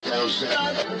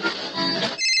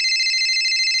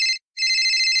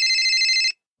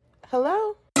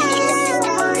Hello?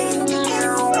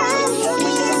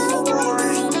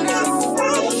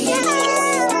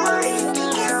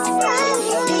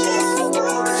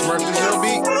 Smurf, this your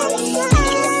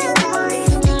beat?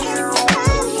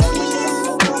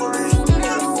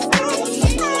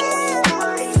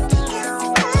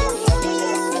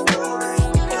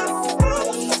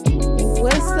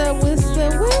 What's up? What's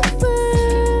up? What's up?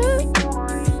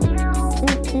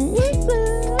 What's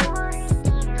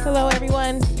up? Hello,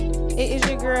 everyone. It is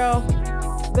your girl,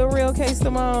 the real K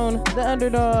Simone, the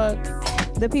underdog,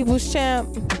 the people's champ,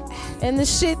 and the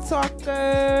shit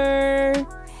talker.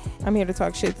 I'm here to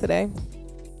talk shit today.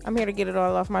 I'm here to get it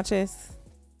all off my chest.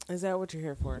 Is that what you're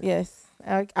here for? Yes.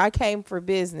 I came for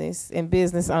business and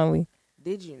business only.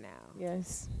 Did you now?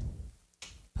 Yes,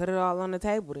 Put it all on the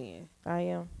table then. I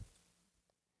am.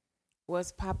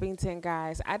 What's Poppington,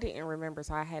 guys? I didn't remember,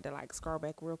 so I had to scroll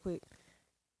back real quick.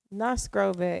 Not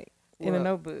scroll back in a Well,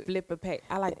 notebook. Flip a page.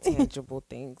 I like tangible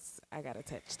things. I gotta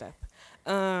touch stuff.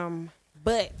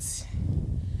 But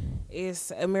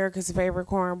it's America's favorite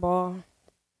cornball.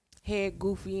 Head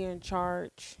goofy in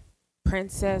charge.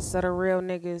 Princess of the real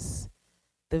niggas.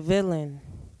 The villain.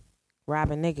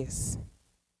 Robbing niggas.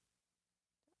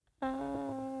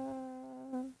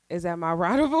 Is that my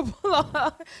round of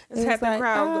applause? It's Had the like,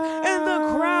 crowd and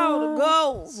the crowd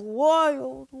goes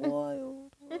wild,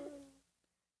 wild.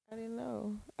 I didn't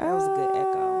know. That was a good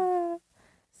echo.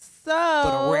 So,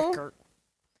 For the record.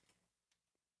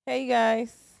 Hey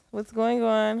guys, what's going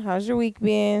on? How's your week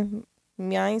been?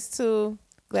 Mine's too.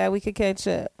 Glad we could catch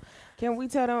up. Can we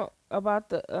tell them about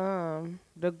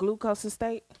the glucose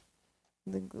estate?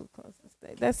 The glucose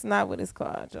estate. That's not what it's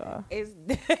called, y'all. It's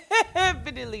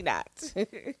definitely not.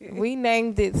 We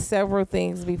named it several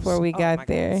things before we got my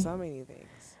there. God, so many things.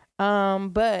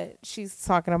 But she's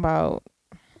talking about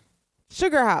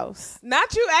Sugar House.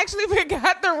 Not you actually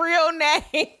forgot the real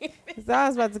name. So I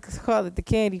was about to call it the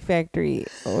Candy Factory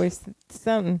or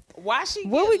something. Why she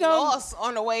What get we gonna- lost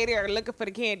on the way there looking for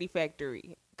the Candy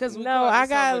Factory? Because No, I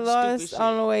got lost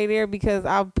on the way there because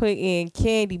I put in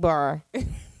Candy Bar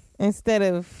instead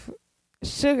of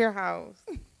Sugar House.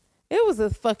 It was a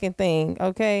fucking thing,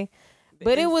 okay?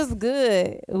 But it was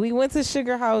good. We went to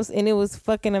Sugar House and it was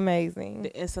fucking amazing. The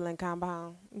insulin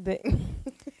compound.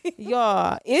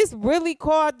 Y'all, it's really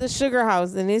called the Sugar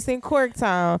House and it's in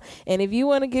Corktown. And if you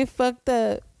want to get fucked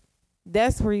up,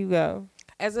 that's where you go.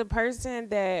 As a person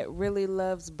that really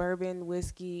loves bourbon,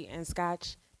 whiskey, and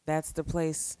scotch, that's the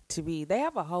place to be. They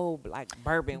have a whole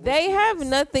bourbon. They whiskey have list.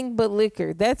 nothing but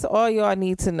liquor. That's all y'all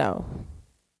need to know.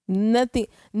 Nothing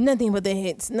but the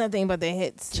hits. Nothing but the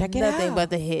hits. Check it Nothing out. but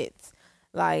the hits.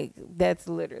 That's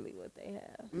literally what they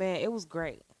have. Man, it was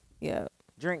great. Yeah.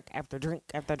 Drink after drink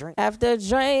after drink. After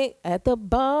drink at the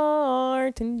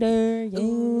bartender. Yeah,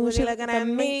 Ooh, what she you looking at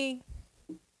me.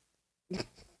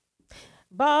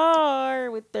 Bar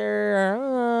with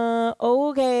her.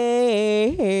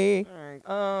 Okay. All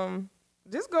right.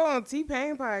 Just go on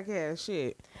T-Pain podcast.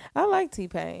 Shit. I like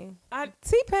T-Pain.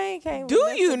 T-Pain came. Do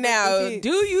you now? Do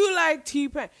you like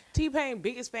T-Pain? T-Pain,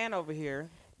 biggest fan over here.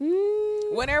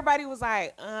 When everybody was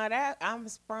like, that I'm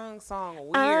Sprung song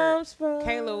weird. I'm Sprung.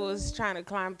 Kayla was trying to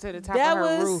climb to the top That of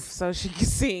her was- roof so she could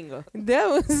sing.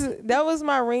 That was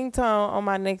my ringtone on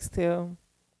my next tail.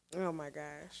 Oh my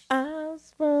gosh. I'm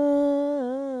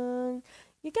sprung.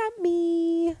 You got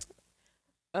me.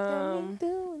 Got me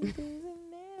doing things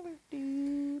I never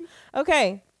do.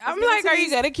 Okay. I'm like, are you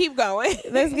gonna keep going?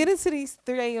 Let's get into these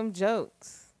 3 a.m.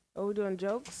 jokes. Are we doing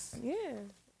jokes? Yeah.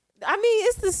 I mean,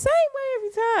 it's the same way every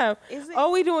time. Is it?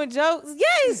 Oh, we doing jokes?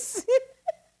 Yes.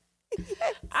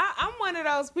 I'm one of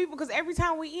those people because every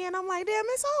time we end, I'm like, damn,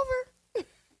 it's over.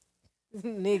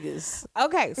 Niggas.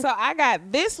 Okay, so I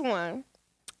got this one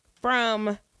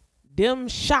from Dem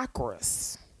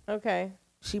Chakras. Okay.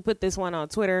 She put this one on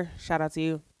Twitter. Shout out to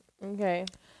you. Okay.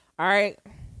 All right.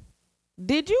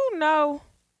 Did you know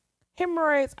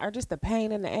hemorrhoids are just a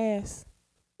pain in the ass?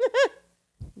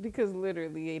 Because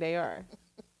literally they are.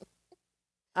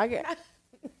 I get. I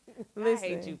Listen.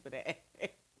 hate you for that.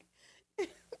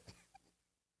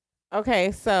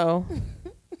 Okay, so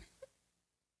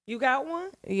You got one?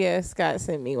 yeah, Scott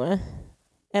sent me one,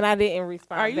 and I didn't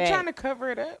respond. Are you back. trying to cover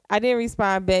it up? I didn't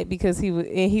respond back because he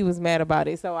was mad about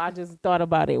it. So I just thought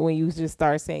about it when you just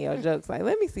start saying your jokes. Like,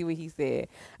 let me see what he said.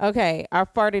 Okay, I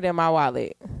farted in my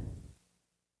wallet.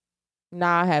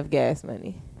 Now I have gas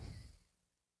money.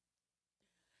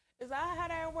 Is that how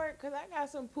that work? Because I got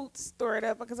some poots stored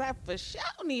up because I for sure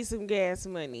need some gas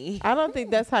money. I don't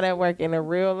think that's how that work in a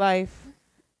real life.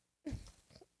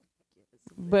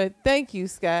 But thank you,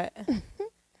 Scott.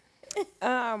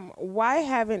 Why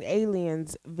haven't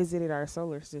aliens visited our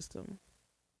solar system?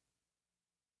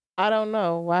 I don't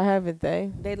know. Why haven't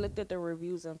they? They looked at the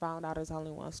reviews and found out it's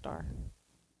only 1 star.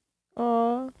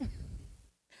 Oh,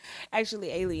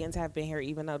 Actually, aliens have been here,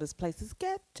 even though this place is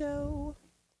ghetto.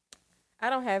 I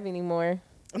don't have any more.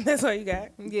 That's all you got?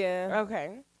 Yeah.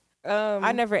 Okay.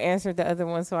 I never answered the other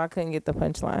one, so I couldn't get the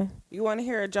punchline. You want to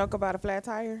hear a joke about a flat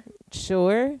tire?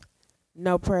 Sure.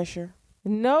 No pressure.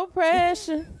 No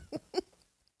pressure.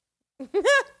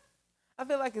 I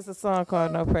feel like it's a song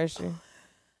called No Pressure.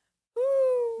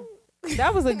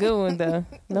 That was a good one, though.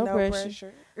 No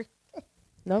pressure.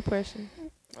 No pressure.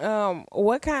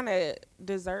 What kind of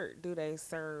dessert do they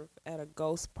serve at a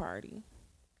ghost party?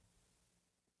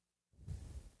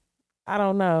 I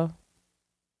don't know.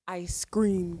 Ice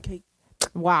cream cake.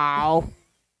 Wow.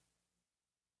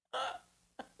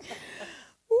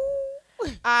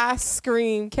 Ice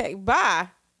cream cake. Bye.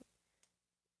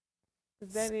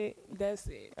 Is that it? That's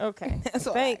it. Okay. That's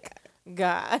all Thank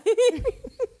God.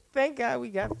 Thank God we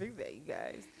got through that, you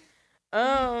guys.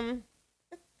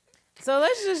 So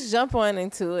let's just jump on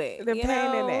into it. The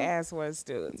pain in the ass was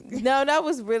too. No, that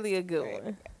was really a good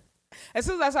one. As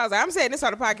soon as I saw it, I was like, I'm saying this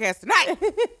on the podcast tonight.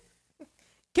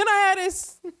 Can I have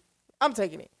this? I'm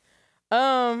taking it.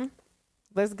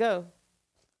 Let's go.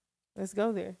 Let's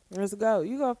go there. Let's go.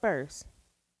 You go first.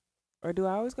 Or do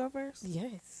I always go first?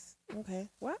 Yes. Okay.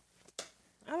 What?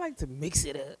 I like to mix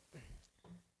it up.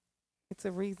 It's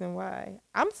a reason why.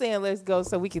 I'm saying let's go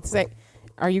so we can say,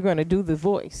 are you going to do the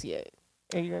voice yet?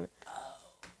 Are you going to?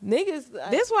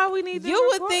 Niggas. This why we need to You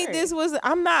would record. think this was,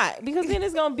 I'm not, because then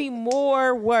it's going to be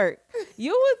more work.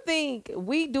 You would think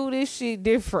we do this shit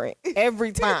different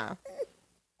every time.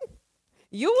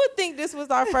 You would think this was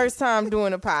our first time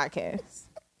doing a podcast.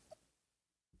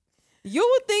 You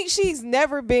would think she's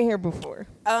never been here before.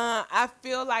 I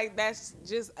feel like that's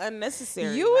just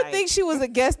unnecessary. You would like, think she was a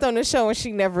guest on the show and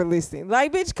she never listened.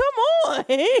 Like, bitch, come on.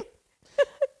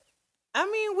 I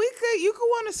mean, you could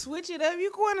want to switch it up.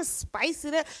 You could want to spice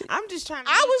it up. I'm just trying to.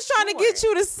 I was trying to get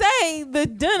you to say the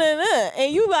dun-dun-dun,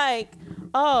 and you like,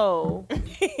 oh,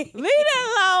 leave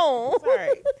that alone.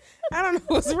 Sorry. I don't know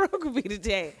what's wrong with me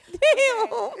today. Damn.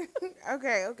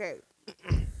 Okay.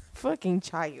 Fucking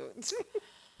child.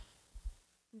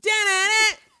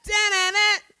 Da-na-na,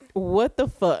 da-na-na, What the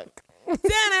fuck?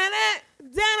 da-na-na,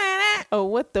 da-na-na. Oh,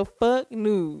 what the fuck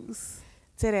news?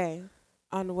 Today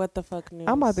on What the Fuck News.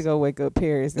 I'm about to go wake up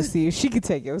Paris and see if she can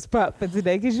take your spot for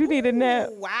today because you need a nap.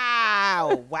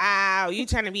 Wow. You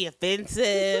trying to be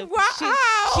offensive.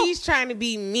 Wow. She's trying to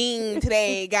be mean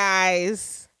today,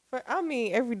 guys. I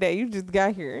mean, every day you just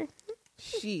got here.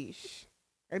 Sheesh.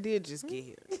 I did just get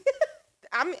here.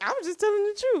 I was just telling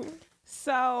the truth.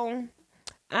 So,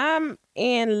 I'm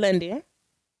in London.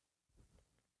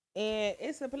 And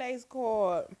it's a place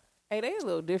called Hey, they a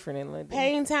little different in London.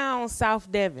 Payne-town,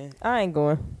 South Devon. I ain't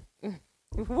going.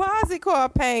 Why is it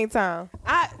called Payne-town?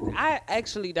 I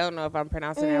actually don't know if I'm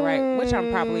pronouncing that right, which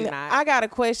I'm probably not. I got a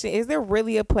question. Is there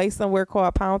really a place somewhere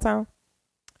called Pound Town?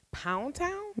 Pound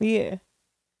Town? Yeah.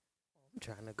 I'm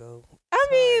trying to go. I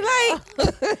mean, like,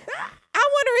 I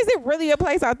wonder, is it really a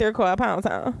place out there called Pound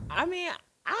Town? I mean,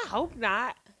 I hope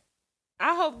not.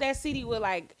 I hope that city would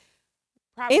like.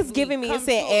 Probably It's giving me, it come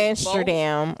said to a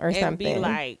Amsterdam or vote and something. be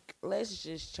like, let's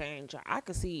just change. I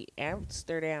could see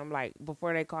Amsterdam, like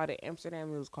before they called it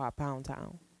Amsterdam, it was called Pound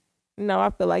Town. No, I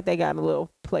feel like they got a little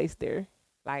place there.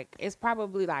 Like it's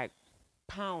probably like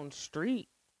Pound Street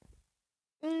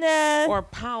Nah. or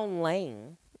Pound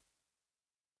Lane.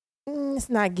 It's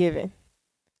not given.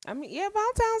 I mean, yeah,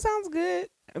 Pound Town sounds good.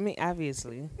 I mean,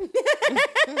 obviously.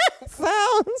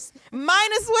 Sounds might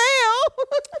as well.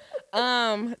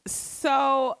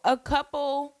 So a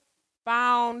couple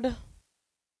found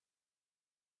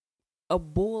a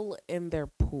bull in their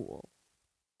pool.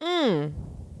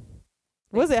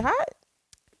 Was it hot?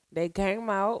 They came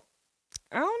out.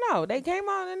 I don't know. They came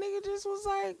out and the nigga just was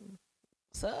like,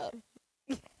 "What's up?"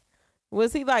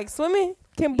 Was he like swimming?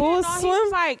 Can bulls He swim?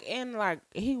 was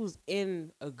he was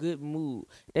in a good mood.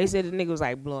 They said the nigga was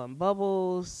like blowing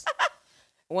bubbles.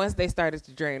 Once they started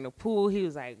to drain the pool, he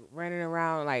was like running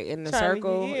around like in the Trying to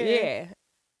circle. get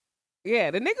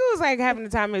Yeah. The nigga was like having the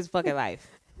time of his fucking life.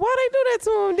 Why they do that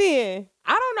to him then?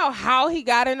 I don't know how he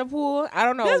got in the pool. I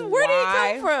don't know Where did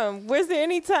why. he come from? Was there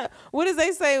any time? What does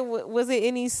they say? Was it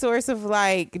any source of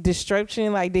like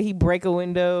destruction? Like did he break a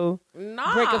window,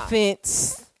 Nah. break a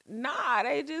fence? Nah,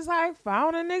 they just like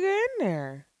found a nigga in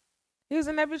there. He was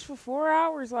in that bitch for 4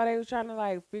 hours while they was trying to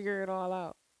like figure it all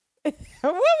out. What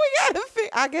we gotta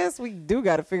figure? I guess we do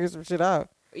gotta figure some shit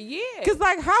out. Yeah. Cause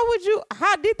like,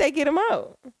 how did they get him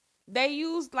out? They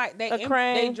used like A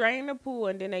crane? they drained the pool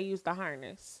and then they used the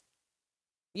harness.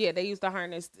 Yeah, they used the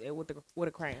harness with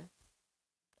a crane.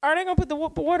 Are they gonna put the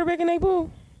water back in their pool?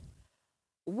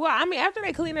 Well, I mean, after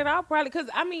they clean it out, probably, because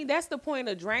I mean that's the point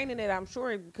of draining it. I'm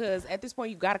sure, because at this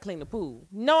point you gotta clean the pool.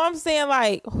 No, I'm saying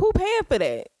like, who paying for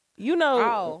that? You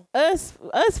know, us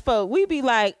folk, we be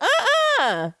like, who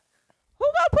gonna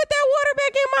put that water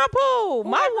back in my pool?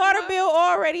 My water bill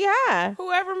already high.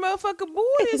 Whoever motherfucking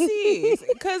bull this is,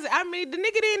 because I mean the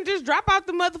nigga didn't just drop out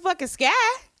the motherfucking sky.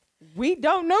 We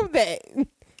don't know that.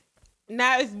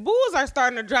 Now, if bulls are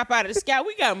starting to drop out of the sky,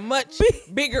 we got much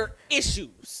bigger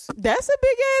issues. That's a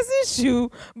big ass issue.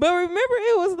 But remember,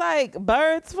 it was like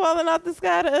birds falling out the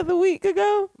sky the other week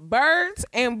ago. Birds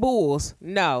and bulls,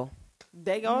 no.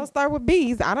 They all start with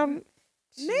bees. I don't.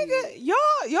 Nigga,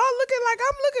 y'all looking like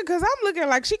I'm looking, because I'm looking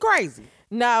like she crazy.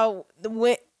 Now,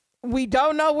 when we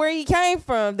don't know where he came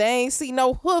from, they ain't see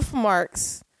no hoof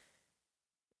marks.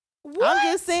 What?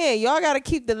 I'm just saying, y'all got to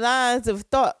keep the lines of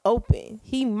thought open.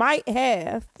 He might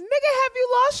have. Nigga, have you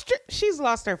lost she's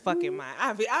lost her fucking mind.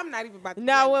 I'm not even about to.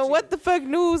 Now, when What the Fuck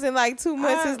News in like 2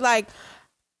 months is like,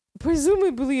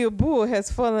 presumably a bull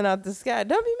has fallen out the sky.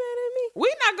 Don't be mad at me.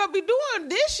 We not gonna be doing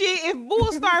this shit if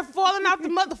bulls start falling out the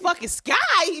motherfucking sky,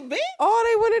 bitch. All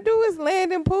they want to do is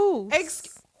land in pools.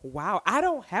 Wow, I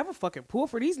don't have a fucking pool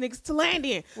for these niggas to land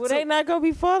in. Well, they not gonna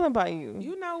be falling by you.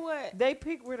 You know what? They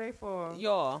pick where they fall.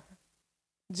 Y'all.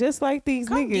 Just like these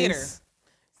Come niggas. Get her.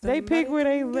 They pick where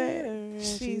they land.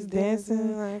 She's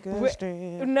dancing like a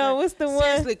stripper. No, what's the one?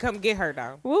 Seriously, come get her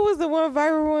though. What was the one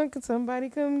viral one? Could somebody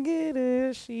come get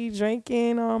her? She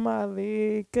drinking on my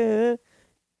liquor.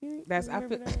 That's I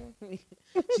feel.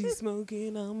 She's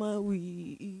smoking on my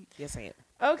weed. Yes, I am.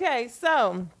 Okay,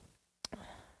 so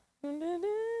we're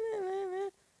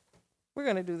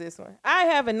gonna do this one. I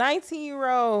have a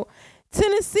 19-year-old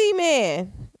Tennessee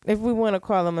man, if we want to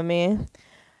call him a man.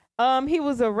 He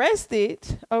was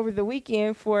arrested over the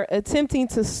weekend for attempting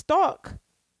to stalk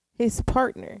his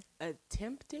partner.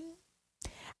 Attempting?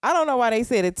 I don't know why they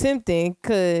said attempting,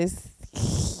 because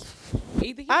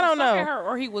either he I don't know, her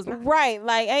or he was not. Right,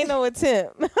 like ain't no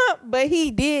attempt, but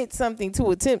he did something to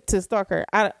attempt to stalk her.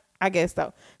 I guess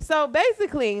so. So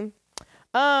basically,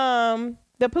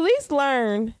 the police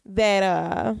learned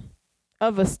that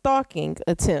of a stalking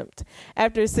attempt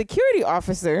after a security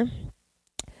officer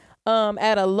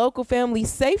at a local family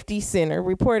safety center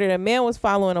reported a man was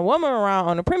following a woman around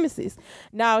on the premises.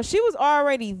 Now, she was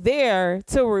already there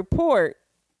to report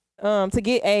to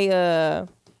get a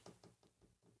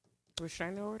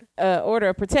restraining order? Order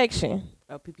of protection.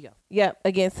 Oh, PPO. Yep,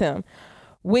 against him.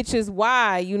 Which is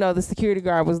why, the security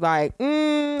guard was like,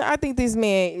 I think this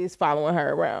man is following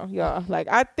her around, y'all. Like,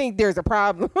 I think there's a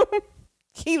problem.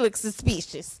 He looks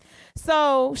suspicious.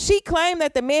 So she claimed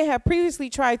that the man had previously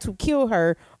tried to kill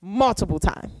her multiple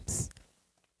times.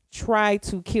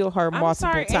 Times. I'm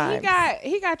sorry, and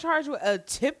he got charged with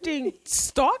attempting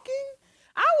stalking?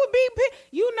 I would be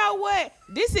you know what?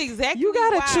 This is exactly you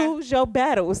gotta choose your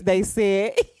battles, they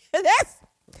said.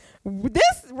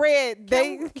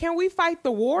 Can we fight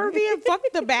the war then? Fuck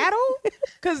the battle?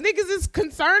 Cause niggas is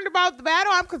concerned about the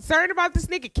battle. I'm concerned about this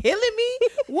nigga killing me.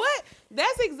 What?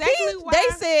 That's exactly why they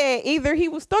said either he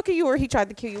was stalking you or he tried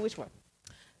to kill you. Which one?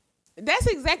 That's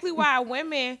exactly why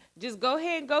women just go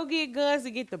ahead and go get guns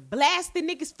and get the blasting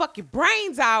niggas fucking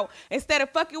brains out instead of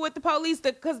fucking with the police,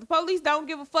 because the police don't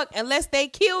give a fuck unless they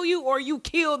kill you or you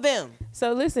kill them.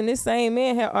 So listen, this same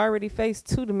man had already faced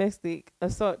 2 domestic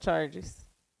assault charges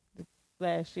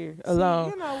last year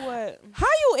alone. You know what? How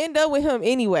you end up with him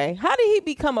anyway? How did he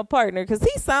become a partner? Because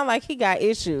he sound like he got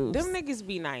issues. Them niggas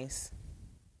be nice.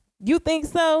 You think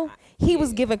so? He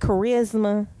was given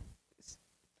charisma.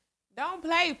 Don't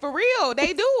play. For real.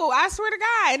 They do. I swear to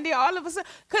God. And then all of a sudden,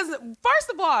 because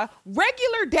first of all,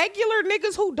 regular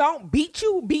niggas who don't beat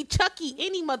you beat Chucky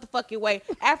any motherfucking way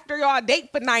after y'all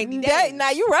date for 90 days. Now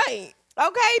you right. Okay,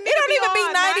 it don't even be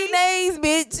 90 days,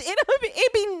 bitch.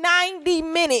 It be 90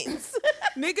 minutes.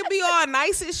 Nigga be all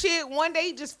nice and shit. One day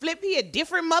he just flip, he a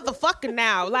different motherfucker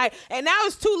now. Like, and now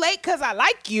it's too late because I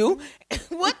like you.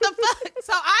 What the fuck?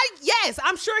 So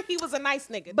I'm sure he was a nice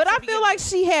nigga. But I feel like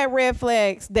she had red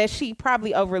flags that she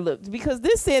probably overlooked, because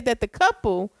this said that the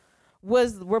couple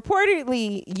was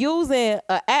reportedly using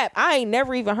an app I ain't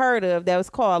never even heard of that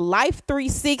was called Life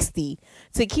 360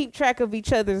 to keep track of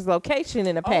each other's location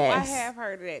in the past. Oh, I have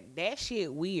heard of that. That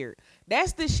shit weird.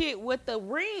 That's the shit with the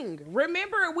ring.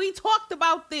 Remember, we talked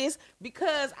about this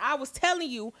because I was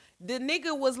telling you the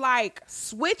nigga was like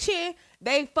switching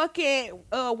they fucking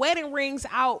wedding rings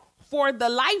out for the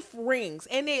life rings,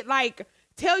 and it like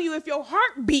tell you if your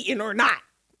heart beating or not.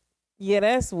 Yeah,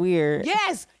 that's weird.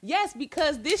 Yes,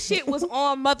 because this shit was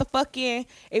on motherfucking.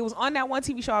 It was on that one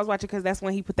TV show I was watching because that's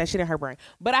when he put that shit in her brain.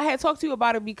 But I had talked to you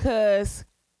about it because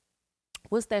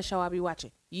what's that show I be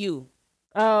watching? You.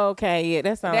 Oh, okay, yeah,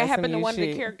 that sounds. That like happened to one shit.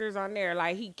 of the characters on there.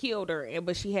 Like he killed her,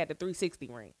 but she had the 360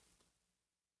 ring.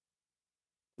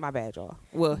 My bad, y'all.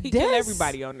 Well, he killed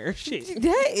everybody on there. Shit.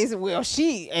 That is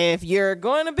if you're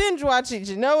going to binge watch it,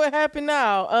 you know what happened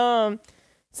now.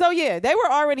 So yeah, they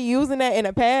were already using that in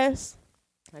the past.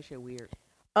 That shit weird.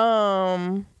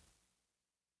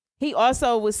 He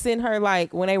also would send her,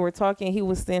 like, when they were talking, he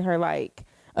would send her like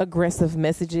aggressive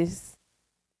messages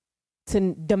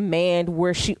to demand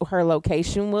where her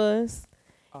location was.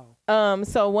 Oh.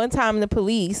 So one time the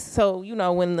police, so you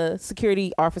know, when the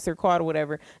security officer called or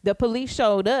whatever, the police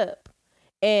showed up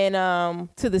and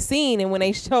to the scene, and when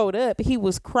they showed up, he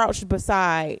was crouched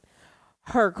beside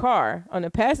her car on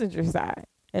the passenger side.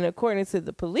 And according to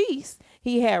the police,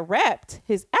 he had wrapped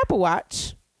his Apple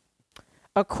Watch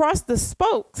across the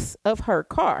spokes of her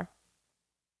car,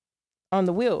 on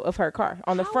the wheel of her car,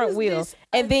 on the front wheel,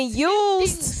 and then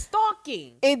used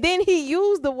stalking. And then he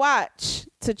used the watch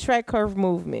to track her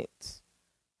movements.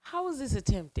 How is this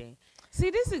attempting? See,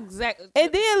 this exactly.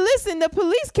 And then listen, the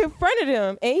police confronted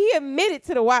him, and he admitted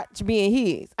to the watch being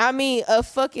his. I mean, a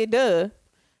fucking duh.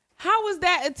 How is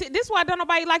that? This is why don't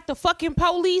nobody like the fucking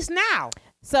police now.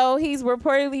 So he's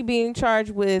reportedly being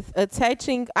charged with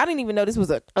attaching. I didn't even know this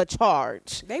was a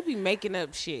charge. They be making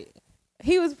up shit.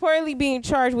 He was reportedly being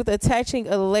charged with attaching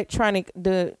an electronic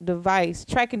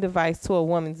tracking device to a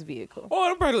woman's vehicle. Oh,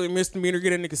 I'm probably misdemeanor.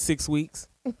 Get a nigga 6 weeks.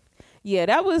 Yeah,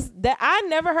 that was that. I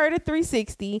never heard of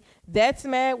 360. That's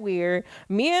mad weird.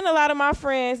 Me and a lot of my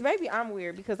friends, maybe I'm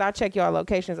weird because I check y'all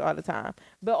locations all the time.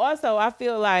 But also, I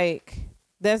feel like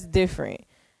that's different.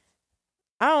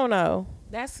 I don't know.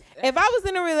 If I was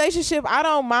in a relationship, I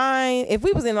don't mind if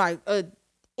we was in like a.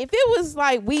 If it was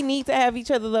like we need to have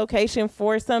each other location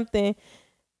for something,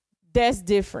 that's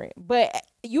different. But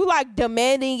you like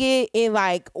demanding it and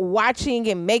like watching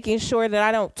and making sure that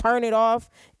I don't turn it off,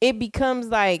 it becomes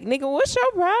like, nigga, what's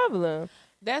your problem?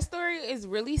 That story is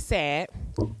really sad.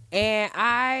 And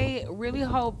I really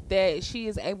hope that she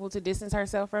is able to distance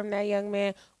herself from that young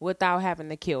man without having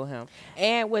to kill him.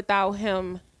 And without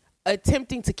him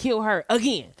attempting to kill her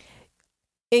again.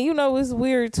 And you know what's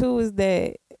weird too is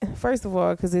that, first of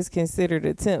all, because it's considered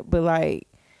attempt, but like,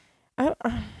 how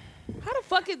the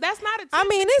fuck is that's not attempt? I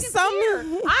mean, it's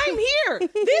something. Here. I'm here.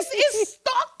 This is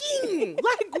stalking.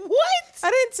 Like what?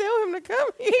 I didn't tell him to come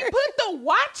here. He put the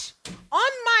watch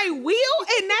on my wheel,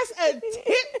 and that's a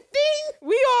tip thing.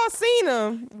 We all seen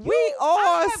him.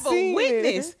 I have a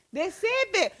witness that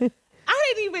said that.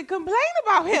 I didn't even complain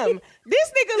about him.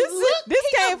 This nigga this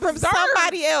came from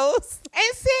somebody else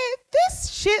and said, this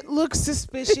shit looks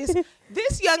suspicious.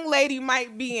 This young lady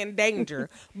might be in danger.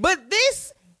 But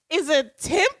this is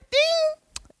attempting?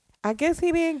 I guess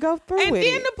he didn't go through with it.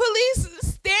 And then the police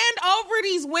stand over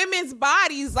these women's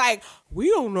bodies like, we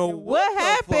don't know what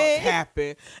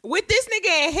happened. With this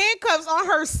nigga in handcuffs on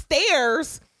her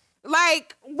stairs.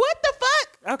 Like, what the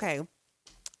fuck? Okay.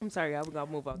 I'm sorry, I was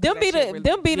gonna move on.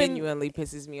 Genuinely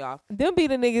pisses me off. Them be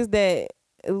the niggas that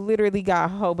literally got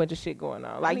a whole bunch of shit going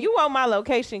on. Like, you want my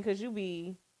location because you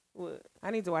be what? I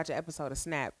need to watch an episode of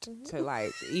Snapped to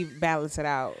like balance it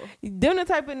out. Them the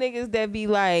type of niggas that be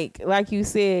like you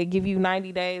said, give you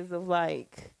 90 days of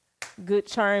like good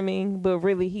charming, but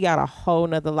really he got a whole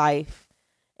nother life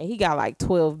and he got like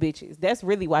 12 bitches. That's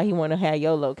really why he want to have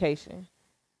your location.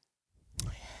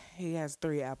 He has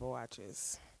 3 Apple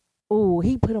Watches. Ooh,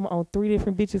 he put them on 3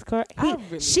 different bitches' cars.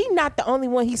 She not the only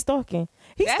one he's stalking.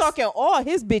 He's stalking all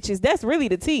his bitches. That's really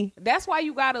the tea. That's why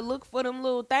you gotta look for them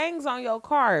little things on your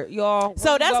car, y'all.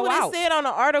 So that's what it said on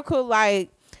the article. Like,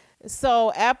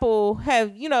 so Apple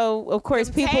have, you know, of course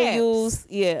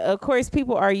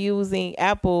people are using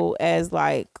Apple as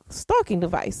like stalking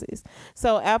devices.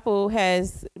 So Apple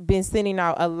has been sending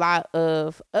out a lot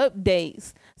of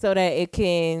updates so that it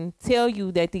can tell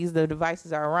you that these the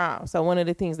devices are around. So one of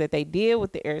the things that they did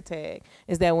with the AirTag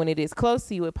is that when it is close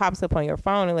to you, it pops up on your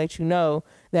phone and lets you know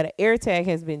that an AirTag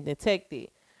has been detected.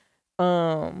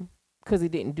 Because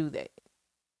it didn't do that.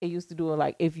 It used to do it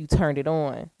like if you turned it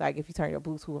on, like if you turn your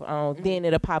Bluetooth on, then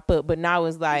it'll pop up. But now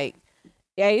it's like,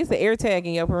 yeah, it's an AirTag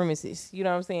in your premises. You know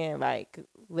what I'm saying? Like,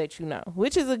 let you know,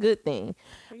 which is a good thing.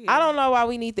 Yeah. I don't know why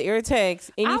we need the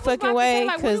AirTags any fucking way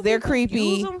because they're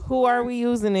creepy. Who are we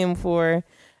using them for?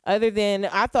 Other than,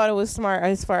 I thought it was smart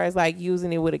as far as like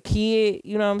using it with a kid.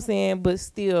 You know what I'm saying? But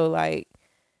still, like,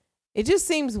 it just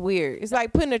seems weird. It's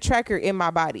like putting a tracker in my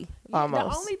body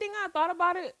almost. The only thing I thought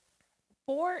about it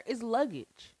for is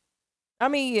luggage. I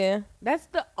mean, yeah. That's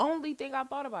the only thing I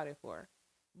thought about it for.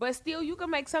 But still, you can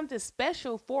make something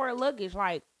special for luggage.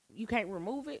 Like, you can't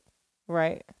remove it.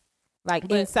 Right. Like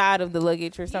But- inside of the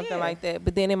luggage or something Yeah. like that.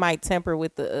 But then it might temper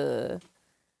with the,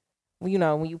 you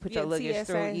know, when you put your Yeah, luggage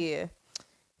through. TSA. Yeah.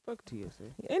 Fuck TSA.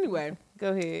 Anyway. Go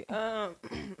ahead.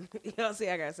 Y'all see,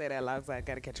 I gotta say that loud, so I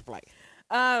gotta catch a flight.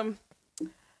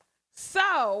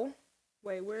 So,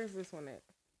 wait, where is this one at?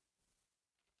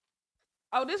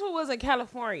 Oh, this one was in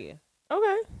California.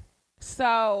 Okay.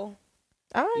 So,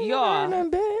 I ain't Y'all. never heard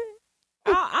nothing bad.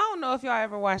 I don't know if y'all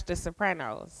ever watched The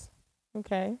Sopranos.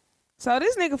 Okay. So,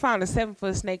 this nigga found a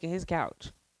 7-foot snake in his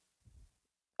couch.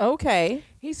 Okay.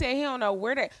 He said he don't know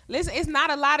where that. Listen, it's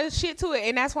not a lot of shit to it,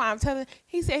 and that's why I'm telling.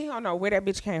 He said he don't know where that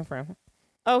bitch came from.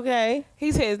 Okay.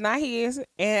 He said it's not his,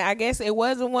 and I guess it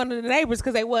wasn't one of the neighbors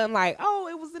because they wasn't like, oh,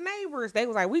 it was the neighbors. They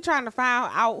was like, we trying to find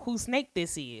out whose snake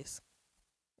this is.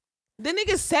 The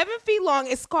nigga's 7 feet long.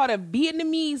 It's called a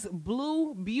Vietnamese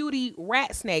blue beauty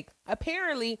rat snake.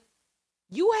 Apparently,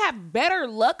 you have better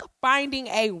luck finding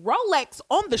a Rolex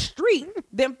on the street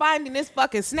than finding this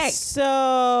fucking snake.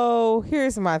 So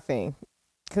here's my thing.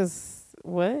 Cause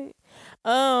what?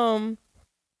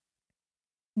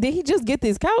 Did he just get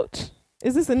this couch?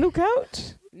 Is this a new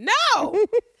couch? No,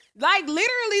 like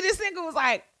literally, this nigga was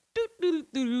like, doo, doo, doo,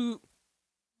 doo, doo.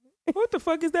 What the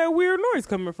fuck is that weird noise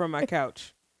coming from my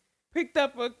couch? Picked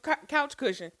up a couch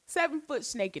cushion, 7-foot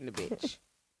snake in the bitch,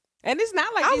 and it's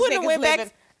not like I these wouldn't niggas went back-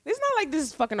 living. It's not like this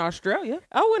is fucking Australia.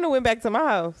 I wouldn't have went back to my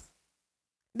house.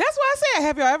 That's why I said,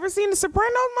 have y'all ever seen The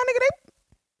Sopranos, my nigga?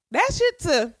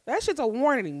 That shit's a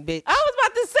warning, bitch. I was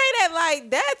about to say that,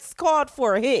 like, that's called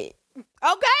for a hit.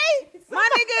 Okay, my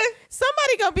nigga.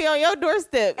 Somebody gonna be on your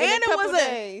doorstep in And a couple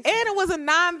days. it was a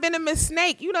non-venomous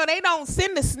snake. You know, they don't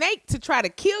send the snake to try to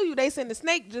kill you. They send the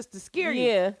snake just to scare you.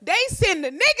 Yeah. They send the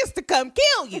niggas to come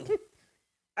kill you.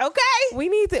 Okay? we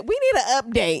need an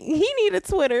update. He need a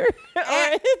Twitter or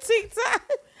a TikTok.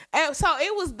 And so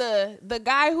it was the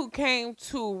guy who came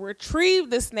to retrieve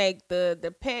the snake,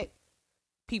 the pet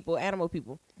people, animal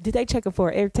people. Did they check it for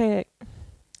an air tag?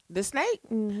 The snake?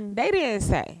 Mm-hmm. They didn't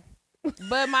say.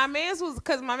 But my man's was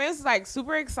like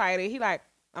super excited. He like,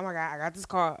 oh my God, I got this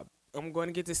car. I'm going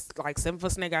to get this like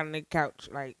 7-foot snake out of the couch.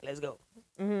 Like, let's go.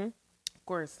 Mm-hmm. Of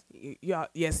course. Y'all,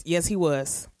 yes, he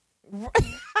was.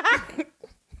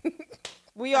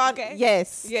 We all Okay.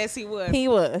 yes. Yes, he was. He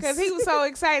was. Because he was so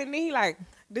excited. And then he like,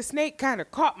 the snake kind of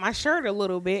caught my shirt a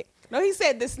little bit. No, he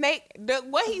said the snake,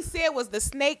 what he said was the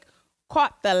snake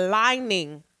caught the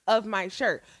lining of my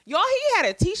shirt. Y'all, he had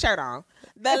a t-shirt on.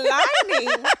 The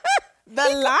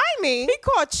lining, He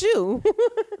caught you.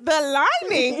 the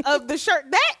lining of the shirt,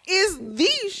 that is the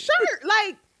shirt.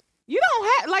 Like, you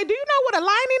don't have, like, do you know what a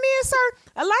lining is, sir?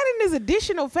 A lining is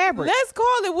additional fabric. Let's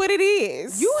call it what it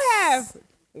is. You have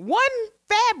one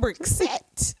fabric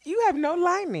set. You have no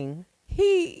lining.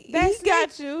 He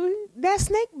got you. That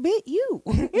snake bit you.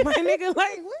 My nigga,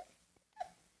 like, what?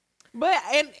 But,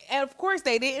 and of course,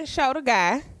 they didn't show the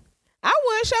guy. I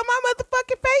wouldn't show my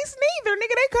motherfucking face neither,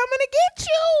 nigga. They coming to get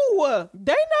you.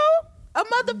 They know. A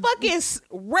motherfucking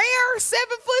rare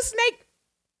 7-foot snake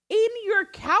in your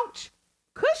couch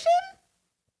cushion?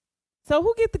 So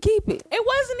who get to keep it? It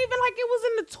wasn't even like it was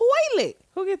in the toilet.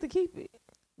 Who get to keep it?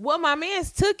 Well, my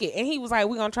man's took it, and he was like,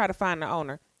 we're going to try to find the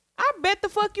owner. I bet the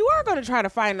fuck you are going to try to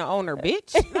find the owner,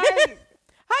 bitch. Like,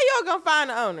 How y'all gonna find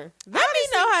the owner? Let me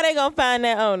know how they gonna find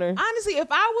that owner. honestly, if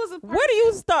I was a person, Where do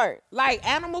you start? like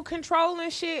animal control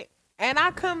and shit, and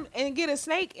I come and get a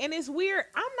snake and it's weird,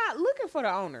 I'm not looking for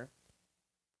the owner.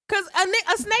 Cause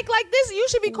a snake like this, you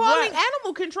should be calling What?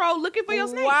 animal control looking for your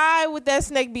snake. Why would that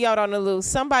snake be out on the loose?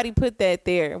 Somebody put that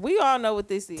there. We all know what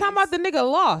this is. Talking about the nigga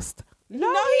lost. No,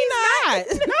 he's not.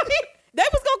 They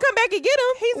was gonna come back and get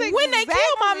him. He's when they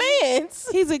killed my mans.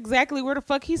 He's exactly where the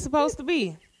fuck he's supposed to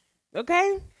be.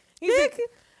 Okay? Put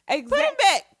him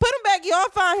back. Put him back. Y'all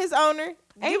find his owner.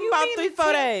 And Give him you about mean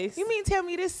 3-4 days. You mean tell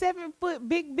me this 7-foot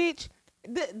big bitch?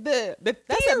 The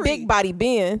That's theory. a big body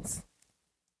Benz.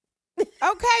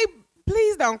 Okay,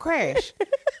 please don't crash.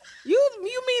 You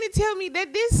mean to tell me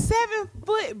that this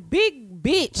 7-foot big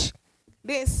bitch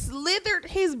that slithered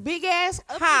his big ass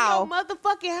up How? in your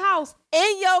motherfucking house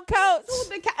In your couch.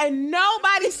 and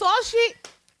nobody saw shit?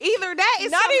 Either that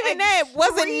is Not some even that.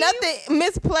 Wasn't extreme- nothing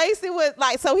misplaced. It was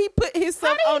like, so he put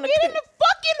himself How on did the he get in the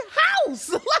fucking house?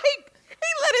 Like,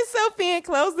 He let himself in,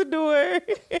 closed the door.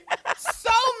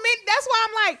 so many. That's why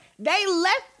I'm like, they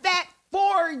left that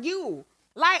for you.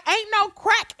 Like, ain't no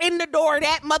crack in the door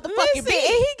that motherfucking Listen, and big.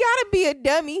 he gotta be a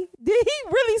dummy. Did he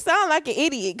really sound like an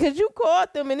idiot? Cause you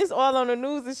called them and it's all on the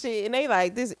news and shit, and they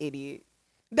like this idiot.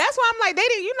 That's why I'm like, they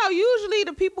didn't, usually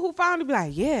the people who found it be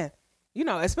like, yeah,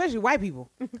 especially white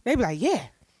people. They be like, yeah.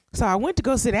 So I went to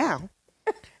go sit down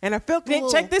and I felt Then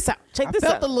check this out. I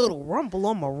felt a little rumble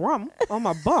on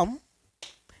my bum.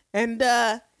 And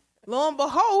lo and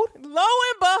behold,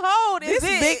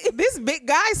 this big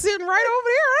guy sitting right over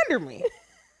there under me.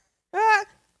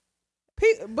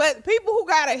 But people who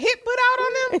got a hit put out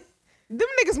on them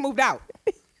niggas moved out.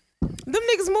 Them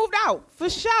niggas moved out for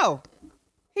sure.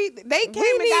 They came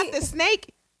and got the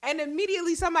snake, and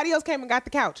immediately somebody else came and got the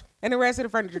couch and the rest of the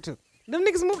furniture too. Them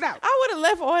niggas moved out. I would have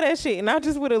left all that shit, and I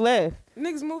just would have left.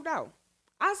 Niggas moved out.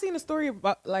 I seen a story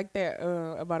about like that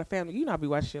about a family. You not be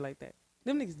watching shit like that.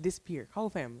 Them niggas disappeared, whole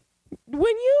family. When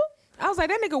you? I was like,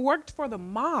 that nigga worked for the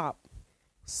mob.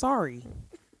 Sorry,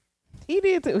 He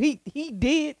did too. He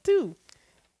did too.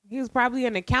 he was probably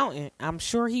an accountant. I'm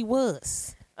sure he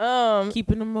was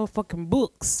keeping them motherfucking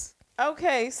books.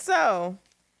 Okay, so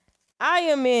I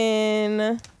am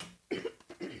in.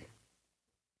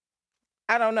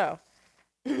 I don't know.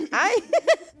 I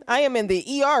am in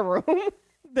the ER room,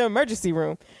 the emergency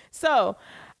room. So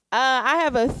I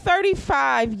have a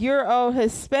 35-year-old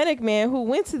Hispanic man who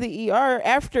went to the ER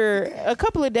after a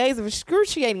couple of days of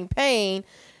excruciating pain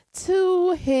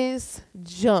to his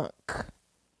junk.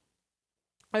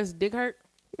 His dick hurt.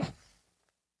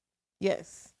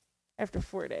 Yes, after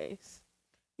 4 days.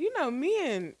 Me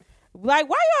and Like,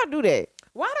 why y'all do that?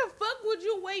 why the fuck would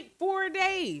you wait 4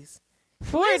 days?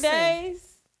 4 Listen.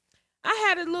 days. I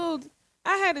had a tingle.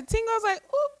 I was like,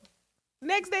 oop.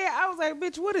 Next day, I was like,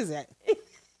 bitch, what is that?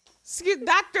 Excuse,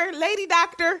 doctor, lady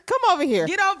doctor, Come over here.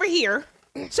 get over here.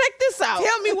 Check this out.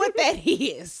 Tell me what that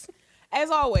is. As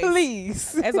always.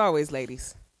 Please. As always,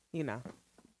 ladies.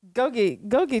 Go get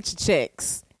your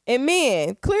checks. And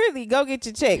men, clearly go get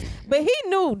your checks. But he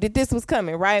knew that this was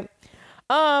coming, right?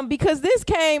 Because this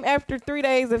came after 3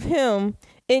 days of him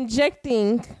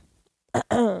injecting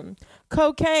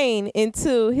cocaine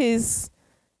into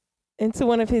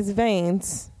one of his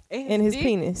veins in his dick?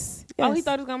 penis. Oh, he Yes.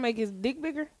 thought it was going to make his dick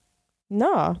bigger?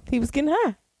 No, he was getting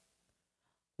high.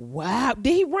 Wow.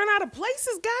 Did he run out of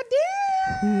places?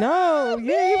 Goddamn. No,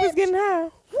 yeah, he was getting high.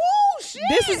 Woo, shit.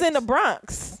 This is in the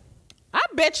Bronx. I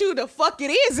bet you the fuck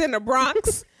it is in the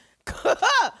Bronx.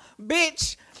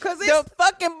 Bitch. Because The it's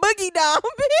fucking boogie down,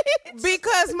 bitch.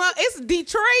 because it's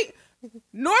Detroit,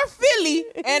 North Philly,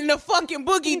 and the fucking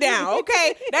boogie down.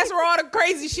 Okay, that's where all the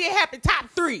crazy shit happened. Top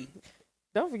 3.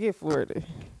 Don't forget Florida.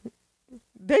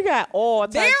 They got all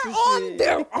types They're of on shit.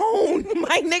 their own,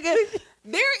 my nigga.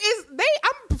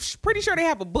 I'm pretty sure they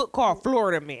have a book called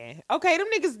Florida Man. Okay, them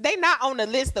niggas, they not on the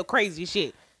list of crazy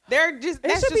shit. They're just. There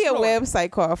That's should be just a Florida.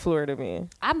 website called Florida Man.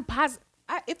 I'm positive.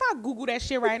 If I Google that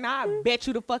shit right now, I bet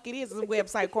you the fuck it is a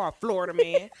website called Florida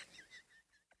Man.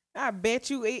 I bet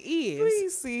you it is.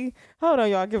 Please see. Hold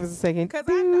on, y'all. Give us a second. Because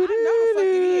I know the fuck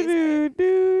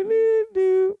it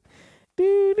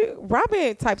is.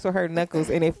 Robin types with her knuckles,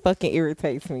 and it fucking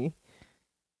irritates me.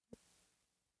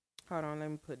 Hold on, let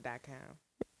me put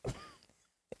 .com.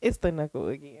 It's the knuckle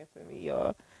again for me,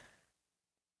 y'all.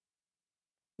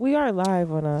 We are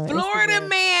live on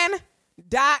Instagram.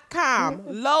 FloridaMan.com.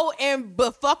 Low and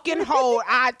fucking hold.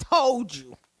 I told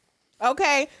you.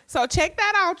 Okay, so check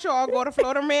that out, y'all. Go to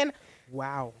Florida Man.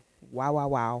 Wow.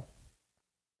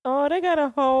 Oh, they got a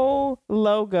whole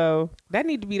logo. That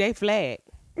need to be their flag.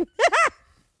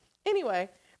 Anyway,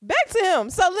 back to him.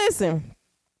 So listen,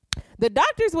 the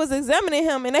doctors was examining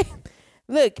him, and they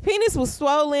look, penis was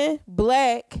swollen,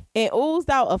 black, and oozed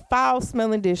out a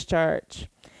foul-smelling discharge.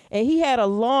 And he had a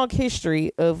long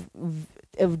history of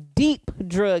deep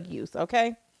drug use.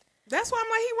 Okay. That's why I'm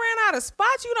like, he ran out of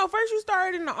spots. First you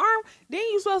started in the arm, then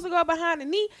you supposed to go behind the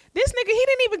knee. This nigga, he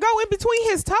didn't even go in between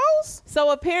his toes.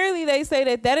 So apparently they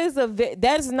say that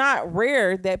is not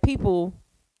rare that people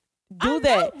do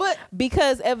that, but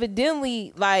because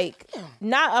evidently, like, it's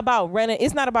not about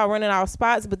running out of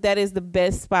spots, but that is the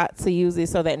best spot to use it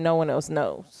so that no one else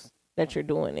knows that you're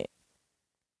doing it.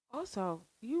 also,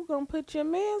 you gonna put your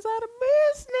mans out of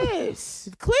business.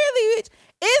 Clearly,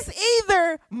 it's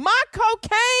either my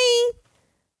cocaine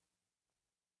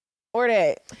or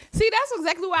that. See, that's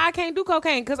exactly why I can't do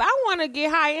cocaine, because I want to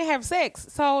get high and have sex.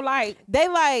 So, like, They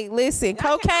like, listen,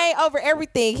 cocaine over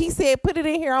everything. He said, put it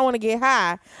in here. I want to get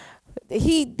high.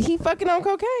 He fucking on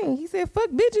cocaine. He said, fuck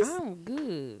bitches. I'm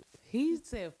good. He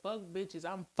said, fuck bitches.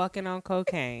 I'm fucking on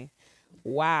cocaine.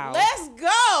 Wow. Let's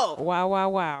go.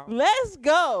 Wow. Let's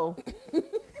go.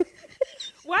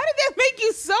 Why did that make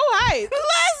you so hype?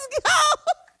 Let's go.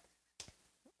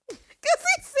 Because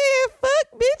he said, fuck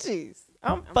bitches.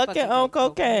 I'm fucking on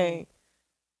cocaine.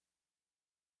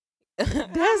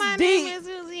 That's deep. name is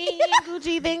Susie and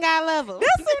Gucci think I love him.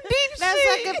 That's some deep That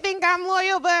shit. sucker think I'm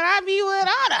loyal, but I be with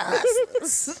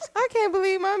others. I can't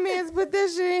believe my man's put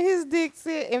that shit in his dick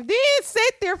sit and then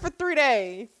sat there for 3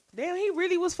 days. Damn, he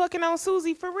really was fucking on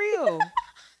Susie for real.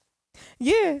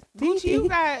 Yeah,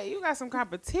 Gucci, you got some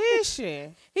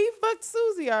competition. he fucked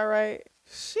Susie, all right.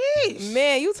 Sheesh.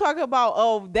 Man, you talk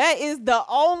about that is the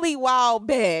only wild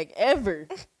bag ever.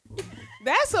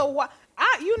 That's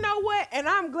you know what? And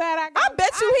I'm glad I bet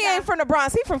you he ain't from the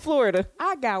Bronx. He from Florida.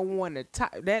 I got one to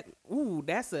top that. Ooh,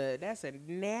 that's a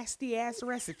nasty ass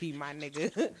recipe, my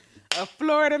nigga. A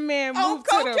Florida man moved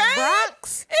to the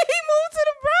Bronx. And he moved to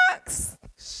the Bronx.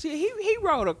 Shit, he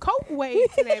rode a coke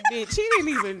wave to that bitch. He didn't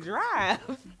even drive.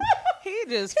 He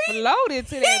just floated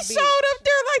to that bitch. He showed up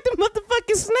there like the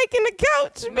motherfucking snake in the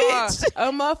couch, bitch.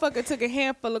 A motherfucker took a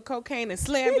handful of cocaine and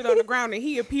slammed it on the ground, and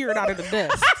he appeared out of the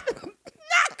dust.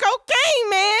 Not cocaine,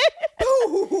 man.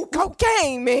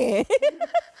 Cocaine, man.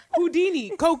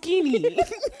 Houdini, cocaine.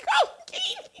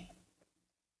 Cocaine.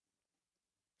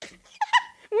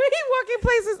 When he walk in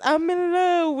places, I'm in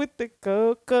love with the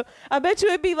coca. I bet you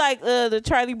it'd be like the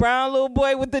Charlie Brown little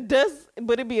boy with the dust,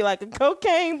 but it'd be like a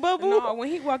cocaine bubble. No, when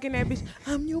he walk in that bitch,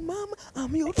 I'm your mama,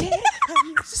 I'm your dad, I'm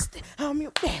your sister, I'm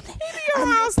your family. He be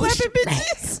around slapping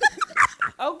bitches.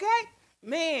 Okay,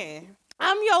 man.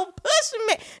 I'm your pusher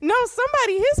man. No,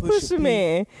 somebody his pusher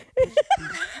man.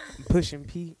 Pushing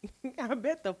Pete. I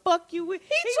bet the fuck you would. He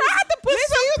tried to push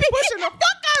Listen, he was pushing the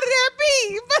fuck out of that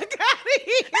Pete. Fuck out of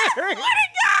here. What a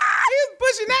guy. He was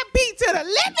pushing that Pete to the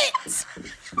limits.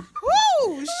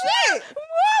 Woo, shit.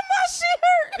 Why my shit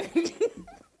hurt?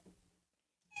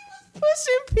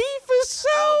 Pushing P for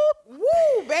sure.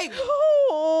 Woo, baby.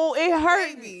 Oh, it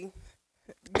hurt. Baby.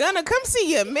 Gonna come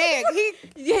see you, man.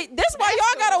 Yeah, that's why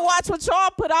y'all gotta watch what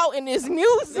y'all put out in this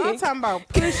music. Y'all talking about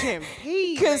pushing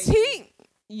P. Cause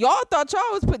y'all thought y'all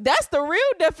was that's the real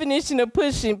definition of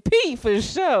pushing P for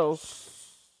sure.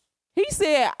 He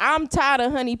said, I'm tired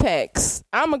of honey packs.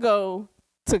 I'ma go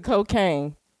to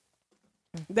cocaine.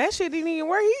 That shit didn't even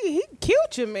work. He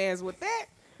killed your mans with that.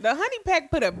 The honey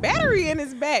pack put a battery in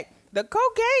his back. The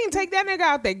cocaine take that nigga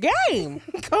out the game.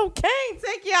 Cocaine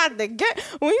take you out the game.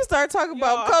 When you start talking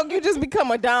about coke, you just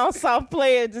become a down south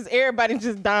player. Just everybody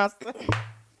just down south.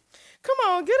 Come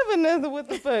on, get up another. What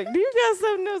the fuck? Do you got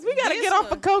something else? We gotta get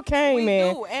off of cocaine, man.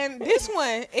 We do, and this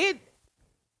one, it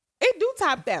do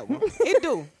top that one. It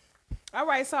do. All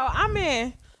right, so I'm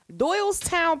in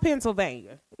Doylestown,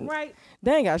 Pennsylvania, right?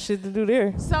 They ain't got shit to do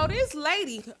there. So this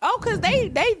lady, cause they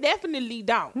definitely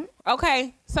don't.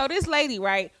 Okay, so this lady,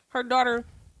 right? Her daughter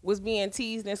was being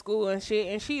teased in school and shit,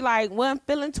 and she like wasn't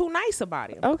feeling too nice about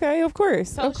it. Okay, of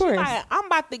course, So of she course. like, I'm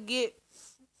about to get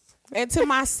into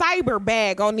my cyber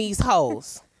bag on these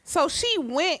hoes. So she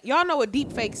went. Y'all know what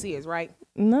deep fakes is, right?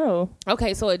 No.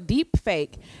 Okay, so a deep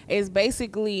fake is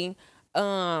basically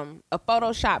a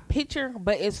Photoshop picture,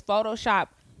 but it's Photoshop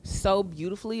so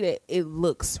beautifully that it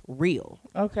looks real.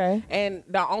 Okay. And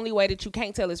the only way that you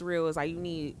can't tell it's real is like you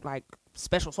need like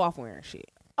special software and shit.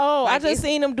 Oh, Like, I just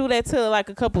seen them do that to like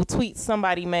a couple tweets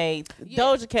somebody made. Yeah.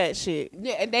 Doja Cat shit.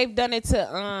 Yeah, and they've done it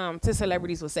to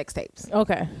celebrities with sex tapes.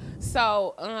 Okay.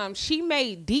 So she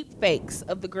made deep fakes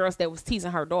of the girls that was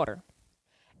teasing her daughter,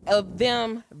 of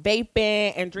them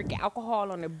vaping and drinking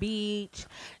alcohol on the beach.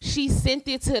 She sent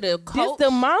it to the coach. This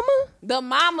the mama? The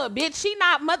mama, bitch. She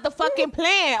not motherfucking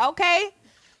playing, okay?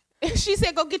 She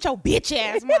said, go get your bitch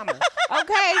ass mama,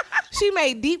 okay? She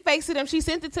made deep fakes of them. She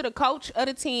sent it to the coach of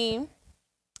the team.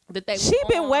 That they She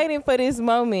been waiting for this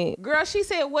moment. Girl, she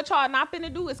said, what y'all not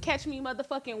finna do is catch me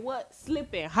motherfucking what?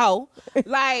 Slipping, hoe.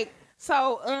 Like,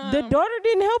 so. The daughter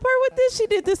didn't help her with this? She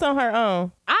did this on her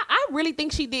own. I really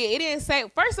think she did. It didn't say,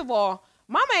 first of all,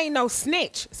 mama ain't no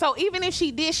snitch. So even if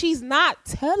she did, she's not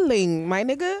telling, my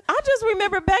nigga. I just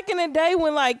remember back in the day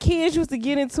when like kids used to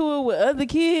get into it with other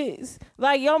kids.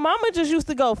 Like your mama just used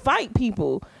to go fight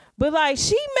people. But like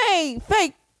she made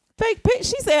fake pic.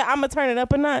 She said, I'm gonna turn it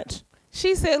up a notch.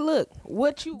 She said, look,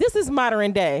 This is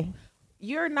modern day.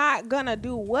 You're not gonna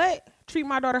do what? Treat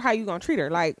my daughter how you gonna treat her.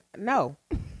 Like, no.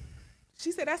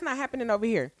 She said, that's not happening over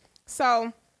here.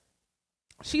 So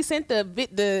she sent the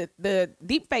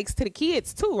deep fakes to the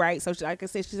kids too, right? So like I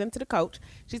said, she sent it to the coach.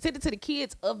 She sent it to the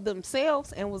kids of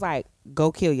themselves and was like,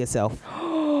 go kill yourself.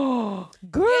 Girl.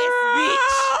 Yes,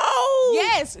 bitch.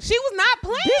 Yes, she was not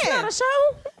playing. This not a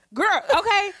show? Girl,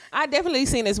 okay. I definitely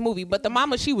seen this movie, but the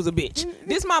mama, she was a bitch.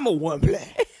 This mama won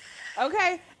play.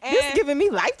 Okay? And This giving me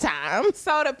Lifetime.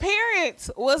 so the parents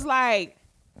was like,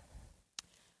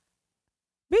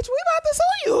 bitch, we about to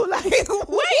sue you. Like, Wait, and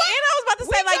I was about to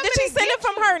say, like, did she send it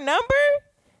from her number?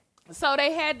 So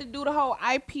they had to do the whole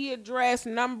IP address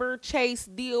number chase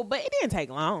deal, but it didn't take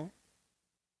long.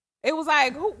 It was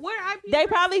like, where IP? They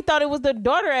probably thought it was the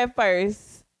daughter at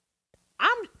first.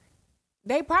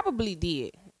 They probably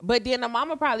did, but then the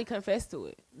mama probably confessed to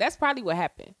it. That's probably what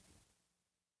happened.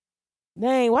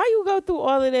 Dang, why you go through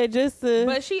all of that just to?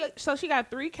 But she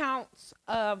got 3 counts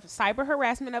of cyber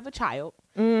harassment of a child,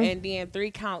 and then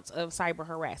 3 counts of cyber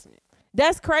harassment.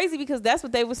 That's crazy because that's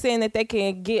what they were saying that they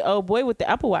can get old boy with the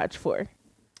Apple Watch for.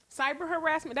 Cyber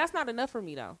harassment, that's not enough for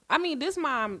me though. I mean, this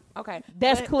mom, okay.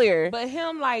 That's clear. But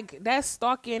him, like, that's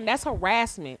stalking, that's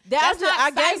harassment. That's not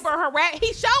I guess, cyber harassment.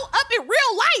 He showed up in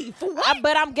real life. What?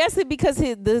 But I'm guessing because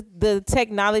the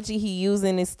technology he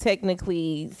using is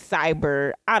technically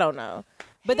cyber. I don't know.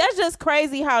 But that's just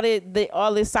crazy how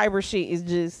all this cyber shit is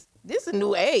just, this a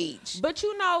new age. But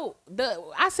you know,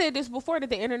 I said this before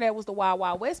that the internet was the Wild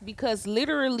Wild West because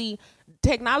literally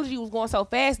technology was going so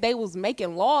fast they was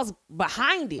making laws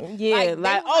behind it. Yeah,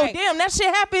 like oh damn, that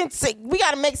shit happened. We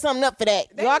got to make something up for that.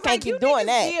 Y'all can't keep doing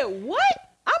that. Did what?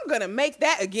 I'm gonna make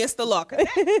that against the law.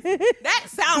 That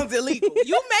sounds illegal.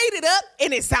 You made it up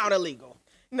and it sounded illegal.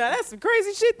 No, that's some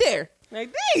crazy shit there.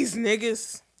 Like these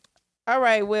niggas. All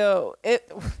right, well,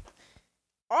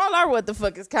 all our what the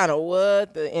fuck is kind of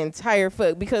what the entire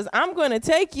fuck, because I'm going to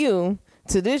take you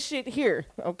to this shit here,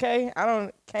 okay?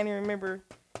 Can't even remember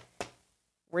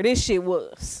where this shit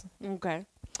was. Okay.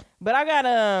 But I got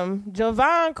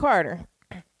Javon Carter.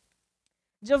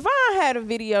 Javon had a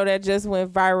video that just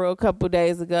went viral a couple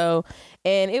days ago,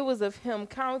 and it was of him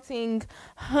counting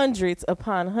hundreds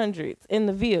upon hundreds in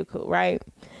the vehicle, right?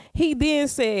 He then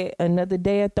said, another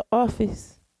day at the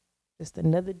office. Just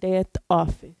another day at the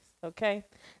office, okay?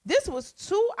 This was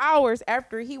 2 hours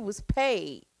after he was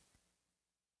paid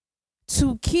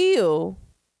to kill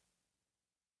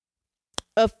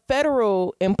a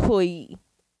federal employee.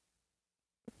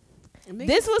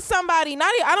 This was somebody,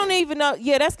 I don't even know.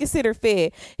 Yeah, that's considered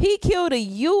fed. He killed a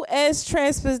U.S.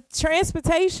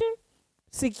 transportation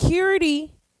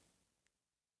security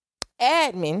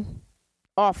admin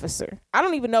officer. I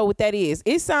don't even know what that is.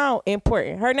 It sounds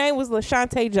important. Her name was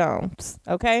LaShante Jones.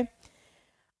 Okay.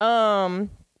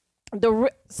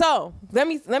 So let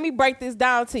me break this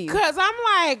down to you. Cause I'm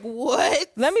like,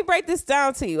 what? Let me break this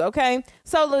down to you. Okay.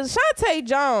 So LaShante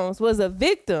Jones was a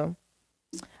victim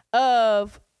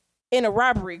in a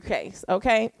robbery case.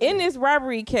 Okay. In this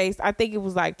robbery case, I think it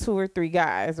was like 2 or 3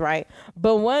 guys, right?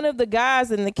 But one of the guys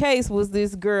in the case was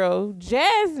this girl,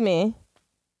 Jasmine.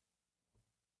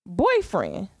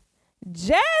 Boyfriend.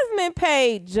 Jasmine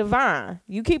paid Javon.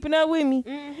 You keeping up with me?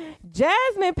 Mm-hmm.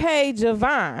 Jasmine paid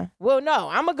Javon. Well, no,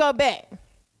 I'm going to go back.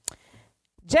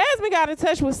 Jasmine got in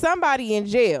touch with somebody in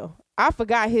jail. I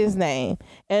forgot his name.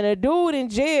 And a dude in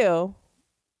jail,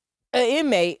 an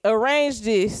inmate, arranged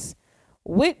this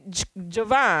with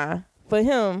Javon for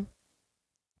him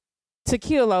to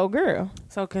kill old girl.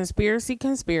 So conspiracy.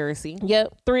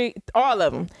 Yep, 3, all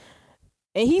of them.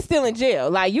 And he's still in jail.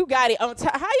 Like, you got it on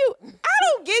top. I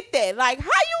don't get that. Like, how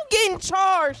you getting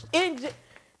charged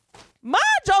mind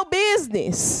your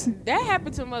business. That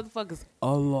happened to motherfuckers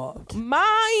a lot.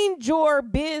 Mind your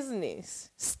business.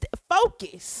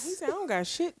 Focus. He said, I don't got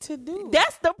shit to do.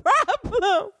 That's the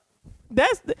problem.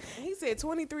 He said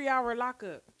 23-hour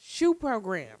lockup. Shoe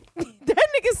program. That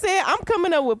nigga said, I'm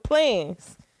coming up with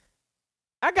plans.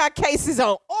 I got cases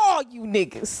on all you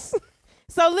niggas.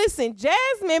 So listen,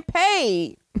 Jasmine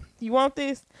paid. You want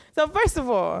this? So first of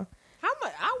all, how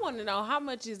much? I want to know how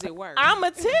much is it worth.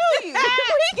 I'ma tell you. We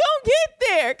gonna get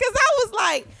there. Cause I was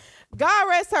like, God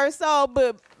rest her soul,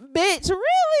 but bitch,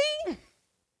 really?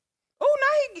 Oh,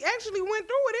 now he actually went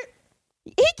through with it.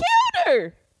 He killed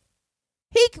her.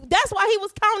 That's why he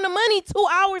was counting the money 2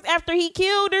 hours after he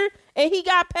killed her, and he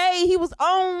got paid. He was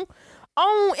on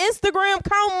Instagram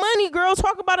counting money, girl,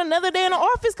 talk about another day in the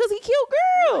office because he killed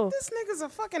girl. This nigga's a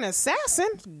fucking assassin.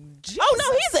 Jesus. Oh,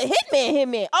 no, he's a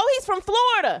hitman. Oh, he's from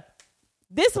Florida.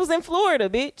 This was in Florida,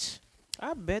 bitch.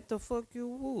 I bet the fuck you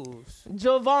was.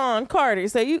 Javon Carter.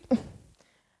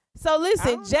 So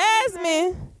listen,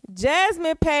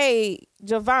 Jasmine paid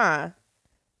Javon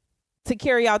to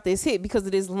carry out this hit because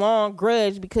of this long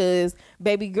grudge because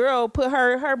baby girl put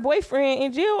her boyfriend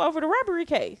in jail over the robbery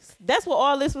case. That's what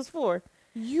all this was for.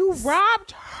 You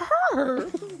robbed her?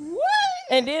 What?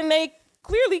 And then they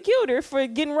clearly killed her for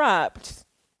getting robbed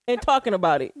and talking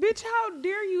about it. Bitch, how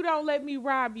dare you don't let me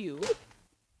rob you?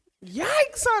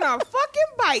 Yikes on a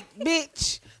fucking bike,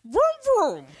 bitch. Vroom,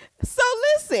 vroom. So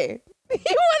listen, you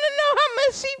want to know how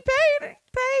much she paid him?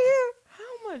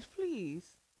 How much, please?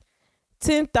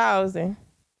 $10,000.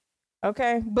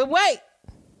 Okay, but wait.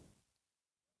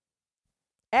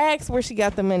 Ask where she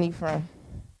got the money from.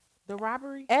 The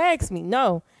robbery? Ask me.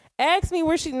 No. Ask me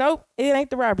where she. Nope. It ain't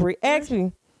the robbery. Ask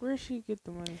me. Where'd she get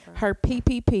the money from? Her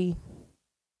PPP.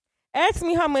 Ask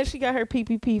me how much she got her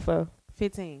PPP for.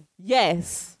 15.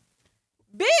 Yes.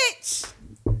 Bitch.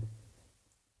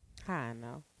 I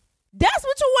know. That's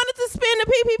what you wanted to spend the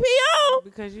PPP on?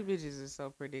 Because you bitches are so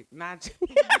predictable. Not you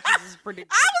bitches is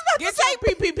predictable. I was about to say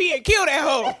PPP and kill that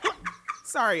hoe.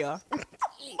 Sorry, y'all.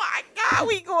 Oh my God,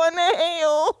 we going to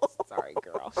hell. Sorry,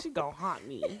 girl. She gonna haunt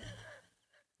me.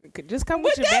 Just come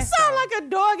But with your that best sound on. like a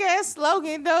dog ass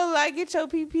slogan though. Like, get your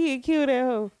PP and kill that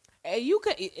hoe. Hey, you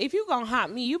could, if you gonna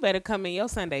haunt me, you better come in your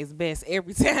Sunday's best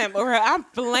every time, or I'm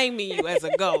flaming you as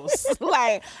a ghost.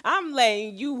 Like, I'm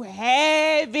letting you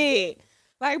have it.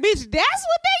 Like, bitch, that's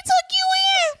what they took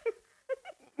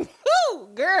you in.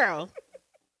 Who, girl?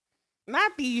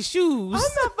 Not these shoes.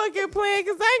 I'm not fucking playing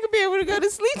because I ain't gonna be able to go to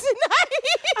sleep tonight.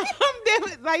 I'm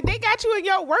definitely like, they got you in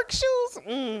your work shoes.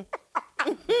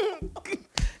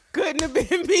 Couldn't have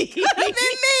been me. Couldn't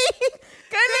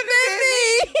have been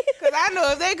me. Cause I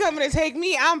know if they coming to take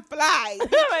me, I'm fly. I'm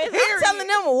telling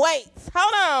them, wait,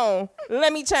 hold on,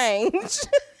 let me change.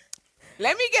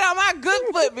 Let me get on my good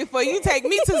foot before you take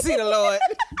me to see the Lord.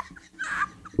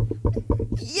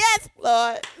 Yes,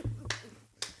 Lord.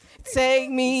 Take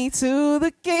me to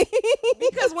the king.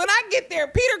 Because when I get there,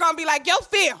 Peter gonna be like, yo,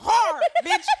 fit hard,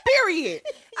 bitch, period.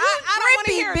 I don't want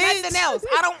to hear bitch. nothing else.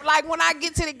 I don't like when I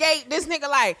get to the gate, this nigga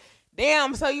like,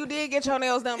 damn, so you did get your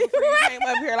nails done before you came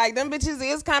up here. Like, them bitches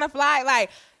is kind of fly. Like,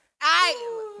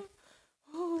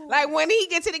 when he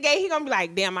get to the gate, he gonna be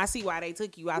like, damn, I see why they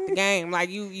took you out the game. Like,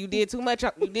 you did too much.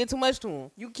 You did too much to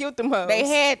him. You killed them hoes. They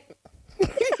had...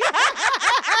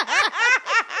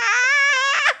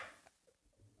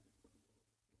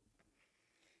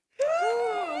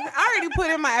 I already put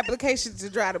in my application to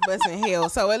drive the bus in hell,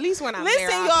 so at least when I'm there,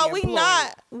 I'll y'all, be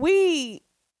employed. we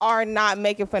are not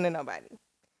making fun of nobody.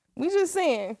 We just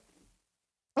saying.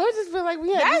 I just feel like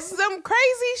we had That's some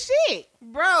crazy shit.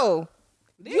 bro.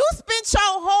 You spent your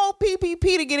whole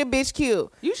PPP to get a bitch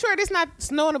killed. You sure this not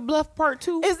Snow in the Bluff Part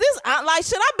 2? Is this like?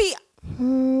 Should I be?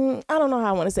 I don't know how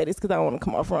I want to say this because I don't want to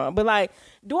come off wrong. But like,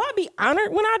 do I be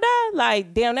honored when I die?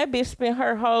 Like, damn, that bitch spent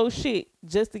her whole shit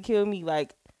just to kill me.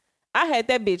 Like, I had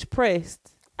that bitch pressed.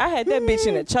 I had that bitch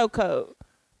in a chokehold.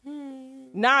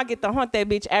 Now I get to hunt that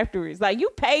bitch afterwards. Like, you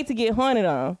paid to get hunted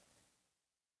on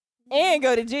and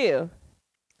go to jail.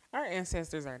 Our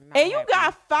ancestors are not. And you happy.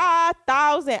 got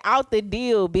 5,000 out the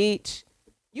deal, bitch.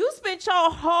 You spent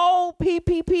your whole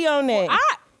PPP on that.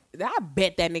 I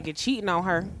bet that nigga cheating on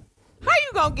her. How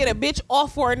you gonna get a bitch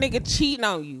off for a nigga cheating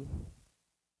on you?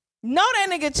 Know that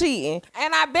nigga cheating.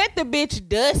 And I bet the bitch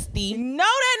Dusty. Know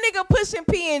that nigga pushing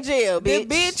P in jail,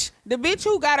 bitch. The bitch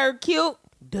who got her killed,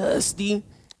 Dusty.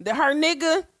 Her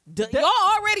nigga, y'all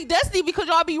already Dusty because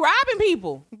y'all be robbing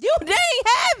people. They ain't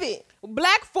have it.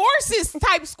 Black Forces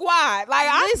type squad.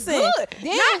 Like, Listen, I'm good.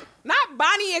 then- Not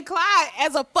Bonnie and Clyde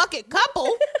as a fucking couple.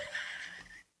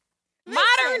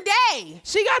 Modern day.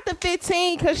 She got the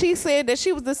 15 because she said that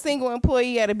she was the single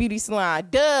employee at a beauty salon.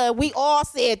 Duh, we all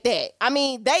said that. I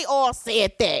mean, they all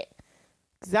said that.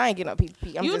 Because I ain't getting no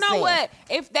PPP. I'm You just know saying. what?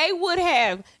 If they would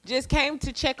have just came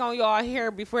to check on y'all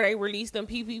here before they released them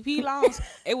PPP loans,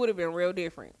 it would have been real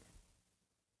different.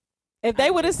 If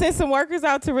they would have sent some workers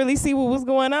out to really see what was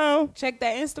going on. Check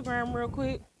that Instagram real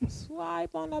quick.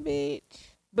 Swipe on that bitch.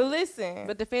 But listen,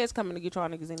 But the feds coming to get y'all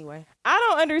niggas anyway. I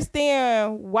don't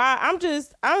understand why.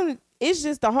 It's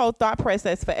just the whole thought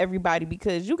process for everybody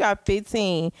because you got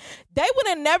 15. They would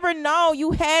have never known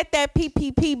you had that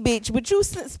PPP, bitch. But you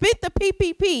spent the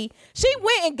PPP. She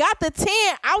went and got the 10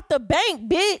 out the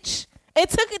bank, bitch, and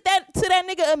took it to that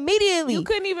nigga immediately. You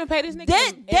couldn't even pay this nigga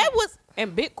That was.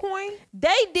 in Bitcoin. They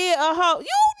did a whole. You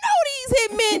know these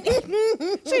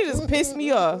hitmen. She just pissed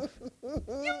me off. You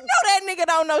know that nigga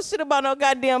don't know shit about no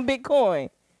goddamn Bitcoin.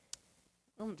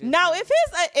 Now, if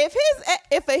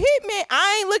a hitman,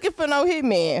 I ain't looking for no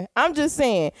hitman. I'm just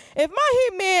saying, if my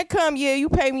hitman come, yeah, you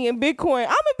pay me in Bitcoin, I'm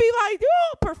gonna be like, you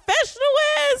professional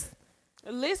ass.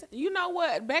 Listen, you know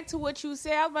what? Back to what you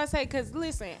said. I was about to say, because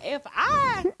listen, if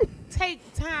I take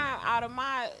time out of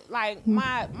my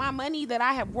my money that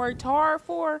I have worked hard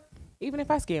for, even if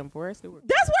I scam for it, still work.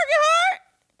 That's working hard.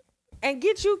 And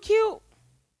get you cute,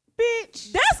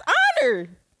 bitch. That's honor.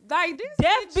 Like this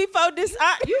Death bitch, before this.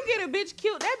 you get a bitch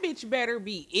killed, that bitch better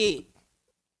be it.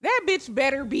 That bitch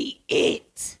better be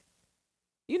it.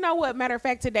 You know what? Matter of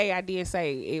fact, today I did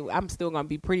say I'm still gonna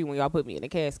be pretty when y'all put me in the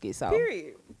casket. So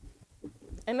Period.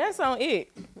 And that's on it.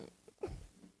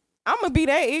 I'm gonna be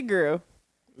that it girl.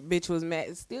 bitch was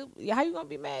mad. Still, how you gonna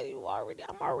be mad?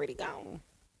 I'm already gone.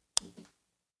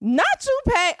 Not you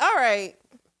pay. All right.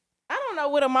 I don't know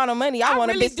what amount of money I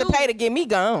want really a bitch to pay to get me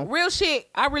gone. Real shit.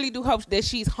 I really do hope that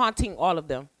she's haunting all of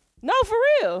them. No, for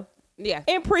real. Yeah.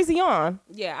 In prison.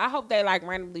 Yeah, I hope they like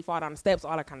randomly fall down the steps,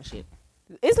 all that kind of shit.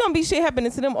 It's gonna be shit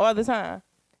happening to them all the time.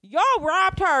 Y'all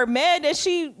robbed her, mad that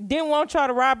she didn't want y'all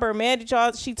to rob her, mad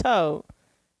that she told.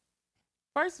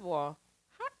 First of all,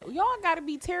 y'all gotta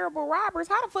be terrible robbers.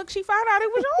 How the fuck she found out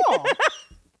it was y'all?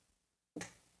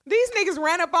 These niggas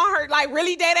ran up on her like,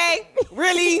 really, Day?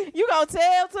 Really? You gonna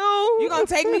tell too? You gonna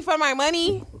take me for my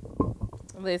money?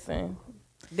 Listen.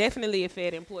 Definitely a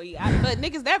Fed employee. But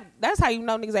niggas, that's how you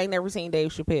know niggas ain't never seen Dave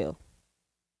Chappelle.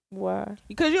 Why?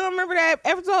 Because you don't remember that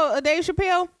episode of Dave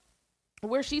Chappelle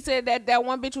where she said that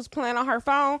one bitch was playing on her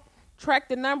phone, tracked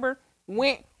the number,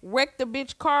 went, wrecked the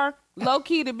bitch car. Low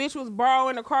key, the bitch was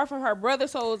borrowing a car from her brother,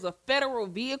 so it was a federal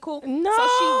vehicle. No. So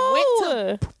she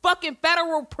went to fucking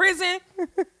federal prison.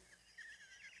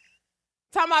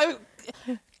 Talking about,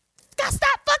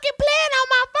 stop fucking playing on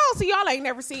my phone. See, y'all ain't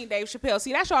never seen Dave Chappelle.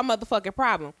 See, that's y'all motherfucking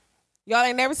problem. Y'all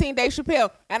ain't never seen Dave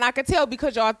Chappelle. And I can tell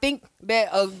because y'all think that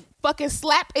a fucking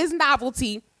slap is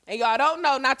novelty. And y'all don't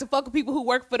know not to fuck with people who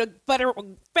work for the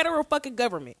federal fucking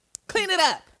government. Clean it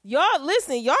up. Y'all,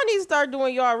 listen, y'all need to start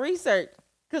doing y'all research.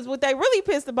 Because what they really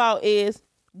pissed about is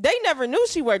they never knew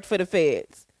she worked for the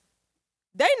feds.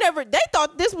 They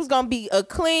thought this was going to be a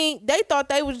clean, they thought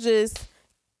they was just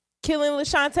killing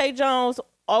LaShante Jones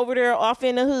over there off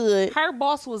in the hood. Her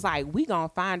boss was like, we gonna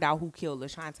find out who killed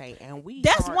LaShante, and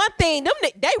that's one thing.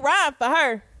 They ride for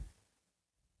her.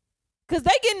 Cause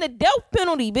they getting the death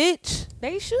penalty, bitch.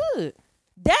 They should.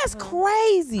 That's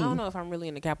crazy. I don't know if I'm really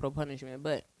into capital punishment,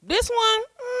 but this one,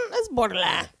 that's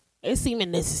borderline. It seemed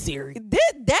necessary.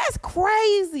 That's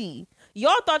crazy.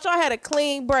 Y'all thought y'all had a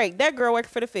clean break. That girl worked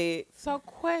for the feds. So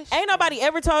question. Ain't nobody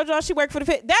ever told y'all she worked for the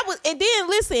feds. And then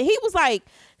listen, he was like,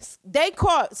 they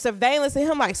caught surveillance of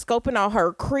him like scoping out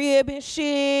her crib and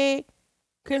shit.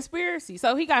 Conspiracy.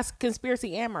 So he got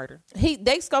conspiracy and murder.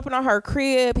 They scoping out her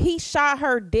crib. He shot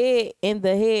her dead in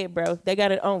the head, bro. They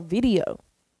got it on video.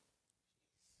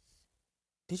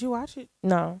 Did you watch it?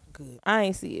 No. Good. I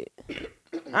ain't see it.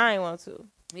 I ain't want to.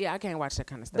 Yeah, I can't watch that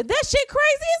kind of stuff. But that shit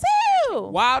crazy as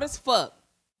hell. Wild as fuck.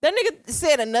 That nigga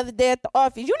said another day at the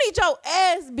office. You need your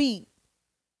ass beat.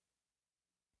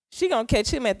 She gonna catch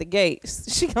him at the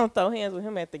gates. She gonna throw hands with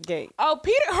him at the gate. Oh,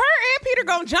 her and Peter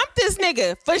gonna jump this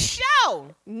nigga for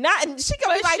sure. She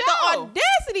gonna be like the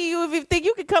audacity of you if you think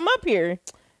you could come up here.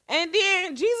 And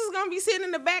then Jesus gonna be sitting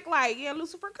in the back like, yeah,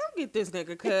 Lucifer, come get this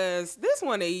nigga, cause this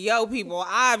one of yo people,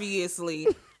 obviously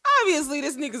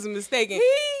this nigga's mistaken.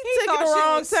 He took the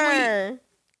wrong turn.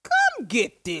 Come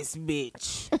get this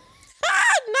bitch. Now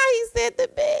he said the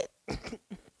bitch.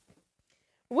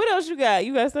 What else you got?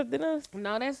 You got something else?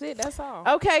 No, that's it. That's all.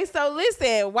 Okay, so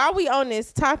listen, while we on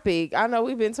this topic, I know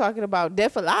we've been talking about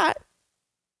death a lot.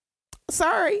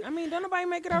 Sorry. I mean, don't nobody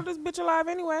make it out this bitch alive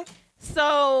anyway.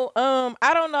 So,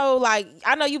 I don't know, like,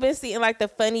 I know you've been seeing like the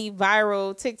funny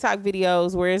viral TikTok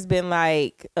videos where it's been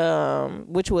like,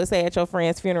 what you would say at your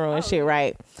friend's funeral and shit,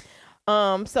 right?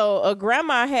 So a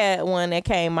grandma had one that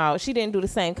came out. She didn't do the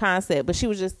same concept, but she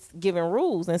was just giving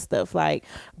rules and stuff. Like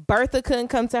Bertha couldn't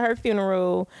come to her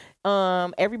funeral.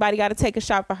 Everybody got to take a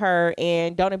shot for her,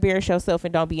 and don't embarrass yourself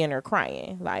and don't be in there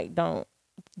crying. Like don't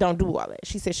do all that.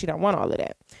 She said she don't want all of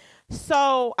that.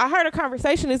 So I heard a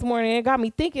conversation this morning and it got me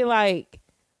thinking, like,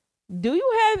 do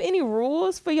you have any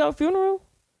rules for your funeral?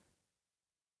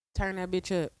 Turn that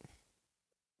bitch up.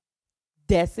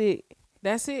 That's it.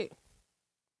 That's it.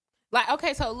 Like,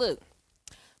 okay, so look.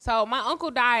 So my uncle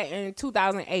died in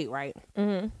 2008, right?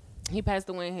 Mm-hmm. He passed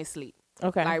away in his sleep.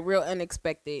 Okay. Like, real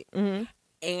unexpected. Mm-hmm.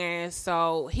 And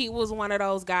so he was one of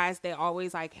those guys that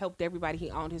always, like, helped everybody.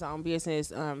 He owned his own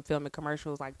business, filming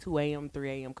commercials, like 2 a.m., 3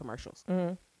 a.m. commercials.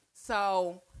 Mm-hmm.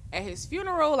 So at his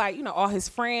funeral, like, you know, all his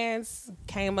friends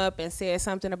came up and said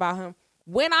something about him.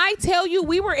 When I tell you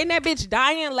we were in that bitch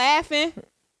dying laughing,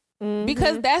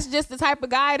 because that's just the type of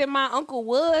guy that my uncle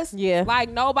was. Yeah. Like,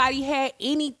 nobody had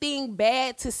anything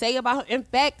bad to say about him. In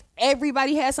fact,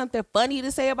 everybody had something funny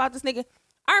to say about this nigga.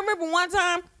 I remember one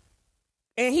time,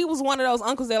 and he was one of those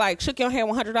uncles that, like, shook your hand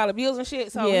with $100 bills and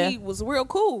shit. So he was real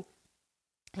cool.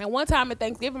 And one time at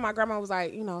Thanksgiving, my grandma was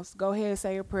like, you know, go ahead and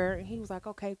say your prayer. And he was like,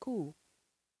 okay, cool.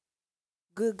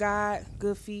 Good God,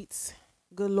 good feats.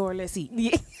 Good Lord, let's eat.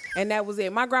 Yeah. And that was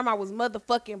it. My grandma was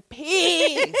motherfucking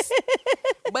pissed.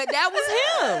 But that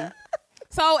was him.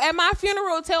 So at my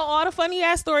funeral, tell all the funny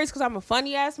ass stories because I'm a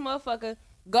funny ass motherfucker.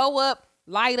 Go up,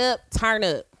 light up, turn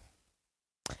up.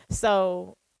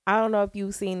 So I don't know if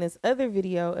you've seen this other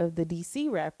video of the DC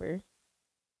rapper.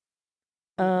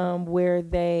 where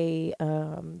they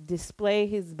display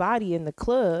his body in the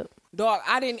club. Dog,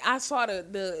 I saw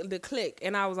the click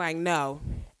and I was like, no.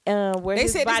 Where They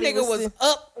his said this body nigga was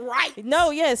upright.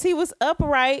 No, yes, he was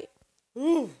upright.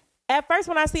 At first,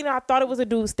 when I seen it, I thought it was a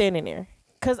dude standing there.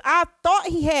 Because I thought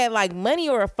he had like money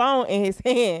or a phone in his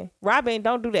hand. Robin,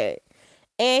 don't do that.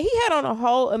 And he had on a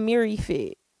whole Amiri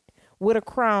fit with a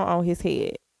crown on his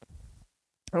head.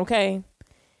 Okay.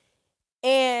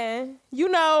 And, you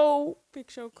know,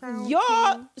 Picture crown.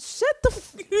 y'all, shut the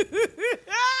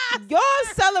y'all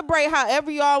celebrate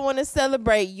however y'all want to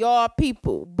celebrate y'all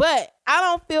people. But I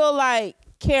don't feel like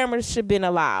cameras should have been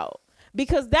allowed.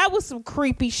 Because that was some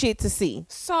creepy shit to see.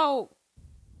 So,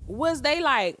 was they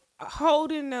like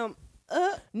holding them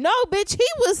up? No, bitch, he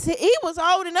was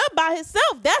holding up by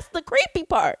himself. That's the creepy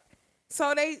part.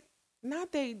 So they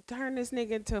turned this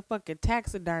nigga into fucking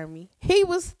taxidermy. He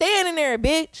was standing there,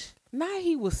 bitch. Now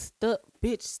he was stuck.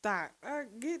 Bitch, stop.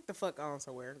 Get the fuck on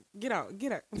somewhere. Get out.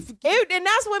 Get out. And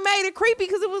that's what made it creepy,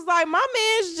 because it was like, my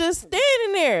man's just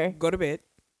standing there. Go to bed.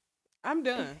 I'm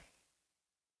done.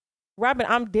 Robin,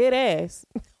 I'm dead ass.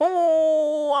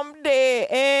 Oh, I'm dead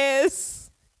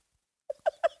ass.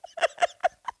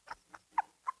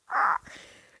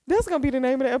 That's going to be the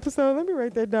name of the episode. Let me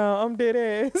write that down. I'm dead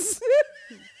ass.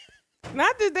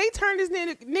 Not that they turned this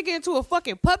nigga into a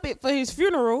fucking puppet for his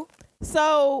funeral.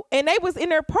 So, and they was in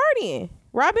there partying,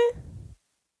 Robin.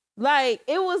 Like,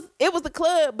 it was the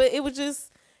club, but it was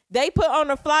just, they put on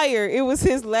the flyer, it was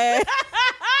his last.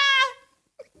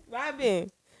 Robin,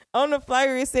 on the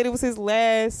flyer, it said it was his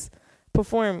last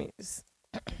performance.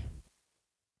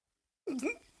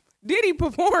 Did he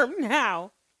perform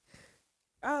now?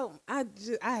 Oh, I'm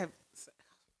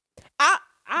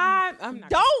not.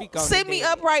 Don't sit me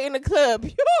upright in the club.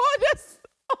 Yo, that's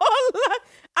all.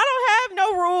 I don't have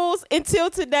no rules until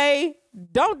today.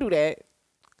 Don't do that.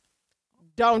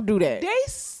 Don't do that. They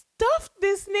stuffed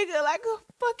this nigga like a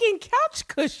fucking couch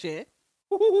cushion.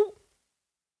 I'm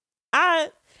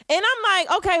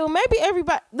like, okay, well, maybe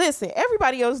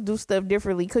everybody else do stuff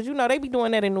differently, because, you know, they be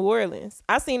doing that in New Orleans.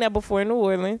 I seen that before in New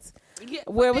Orleans,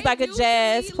 where it was like a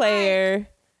jazz player. Like,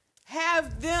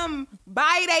 have them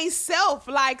by theyself,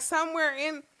 like somewhere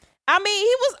in. I mean,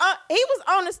 he was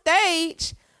on the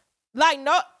stage. Like,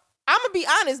 no, I'm gonna be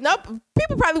honest. No,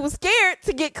 people probably was scared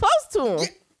to get close to him.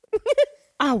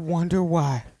 I wonder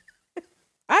why.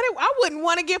 I wouldn't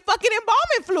want to get fucking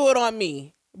embalming fluid on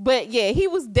me. But yeah, he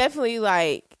was definitely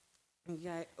like,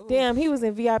 yeah, damn, he was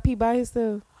in VIP by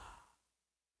himself.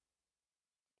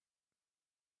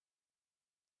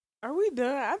 Are we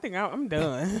done? I think I'm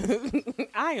done.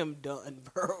 I am done,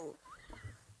 bro.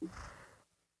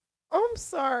 I'm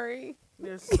sorry.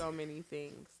 There's so many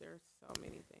things.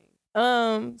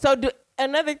 So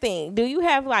another thing, do you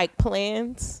have like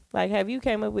plans? Like, have you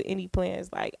came up with any plans?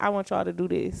 Like, I want y'all to do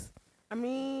this. I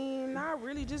mean, not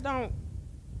really. Just don't.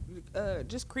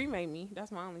 Just cremate me.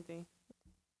 That's my only thing.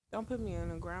 Don't put me in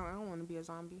the ground. I don't want to be a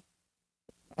zombie.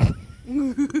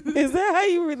 Is that how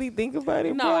you really think about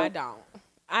it? No, bro? I don't.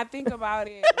 I think about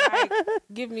it like,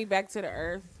 give me back to the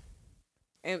earth.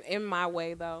 In my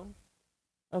way, though.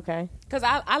 Okay. Because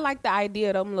I like the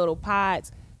idea of them little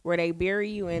pods where they bury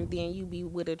you and then you be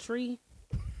with a tree.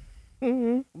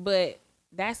 Mm-hmm. But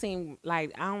that seemed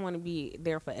like I don't want to be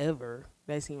there forever.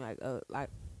 That seemed like why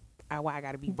I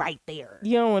got to be right there.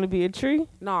 You don't want to be a tree?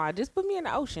 No, just put me in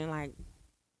the ocean, like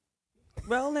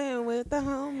rolling with the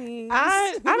homies.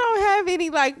 I don't have any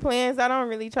like plans. I don't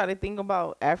really try to think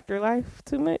about afterlife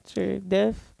too much or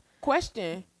death.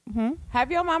 Question. Mm-hmm.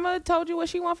 Have your mama told you what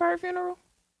she want for her funeral?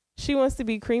 She wants to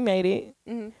be cremated,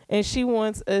 and she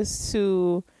wants us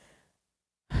to.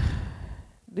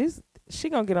 She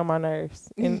gonna get on my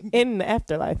nerves in the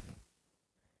afterlife,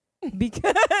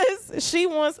 because she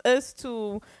wants us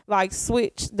to like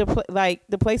switch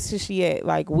the places she at,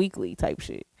 like weekly type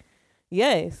shit.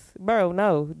 Yes, bro.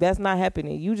 No, that's not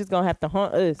happening. You just gonna have to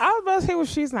haunt us. I was about to say, well,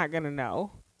 she's not gonna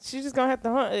know. She's just gonna have to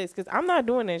haunt us, because I'm not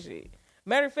doing that shit.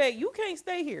 Matter of fact, you can't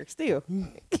stay here still.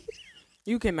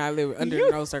 You cannot live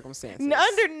under no circumstances.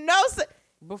 Under no.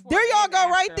 There y'all go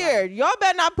right there. Y'all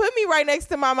better not put me right next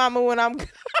to my mama when I'm.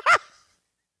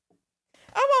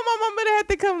 I want my mama to have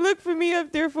to come look for me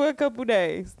up there for a couple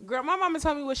days. Girl, my mama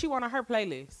told me what she want on her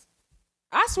playlist.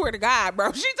 I swear to God,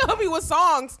 bro. She told me what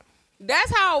songs.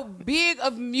 That's how big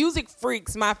of music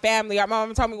freaks my family are. My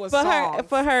mama told me what songs.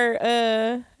 For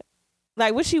her,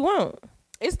 like, what she want?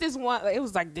 It's this one. It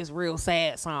was like this real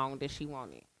sad song that she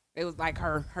wanted. It was like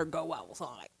her go out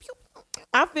song. Like, pew.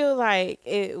 I feel like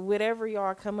whatever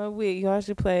y'all come up with, y'all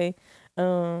should play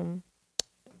When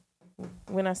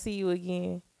I See You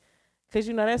Again. Cause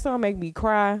you know that song make me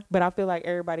cry, but I feel like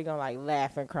everybody gonna like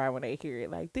laugh and cry when they hear it.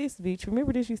 Like this bitch,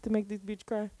 remember this used to make this bitch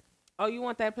cry. Oh, you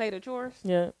want that played at yours?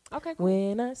 Yeah. Okay, cool.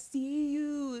 When I see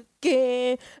you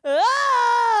again,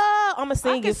 oh, I'ma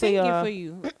sing it for y'all. I can sing it for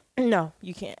you. No,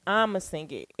 you can't. I'ma sing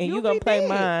it, and You'll you gonna be play dead.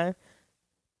 mine.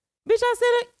 Bitch, I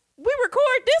said it. We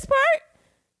record this part.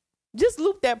 Just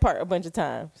loop that part a bunch of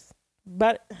times.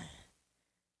 But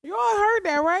You all heard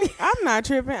that, right? I'm not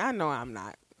tripping. I know I'm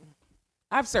not.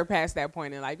 I've surpassed that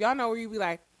point in life. Y'all know where you be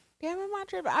like, damn, am I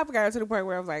tripping? I've got to the point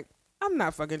where I was like, I'm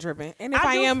not fucking tripping. And if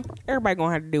I am, everybody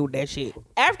gonna have to deal with that shit.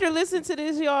 after listening to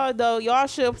this, y'all, though, y'all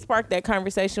should spark that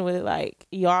conversation with like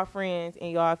y'all friends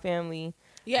and y'all family.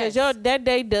 Yes. Because y'all, that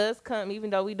day does come, even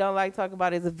though we don't like talking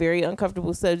about it. It's a very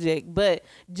uncomfortable subject. But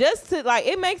just to like,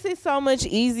 it makes it so much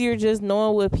easier just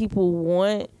knowing what people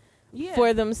want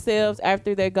for themselves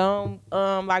after they're gone.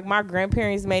 Like my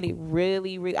grandparents made it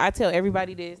really, I tell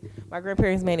everybody this, my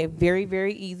grandparents made it very,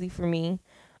 very easy for me.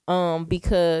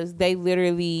 Because they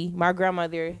literally, my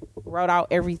grandmother wrote out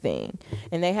everything,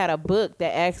 and they had a book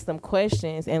that asked them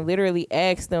questions and literally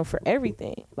asked them for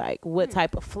everything, like what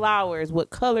type of flowers, what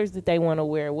colors did they want to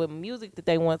wear, what music did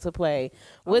they want to play,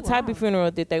 what type of funeral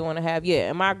did they want to have. Yeah,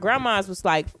 and my grandma's was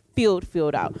like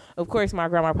filled out. Of course, my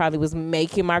grandma probably was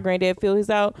making my granddad fill his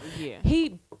out. Yeah.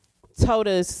 He told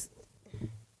us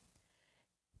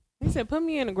He said, put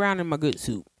me in the ground in my good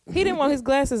suit. he didn't want his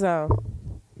glasses on.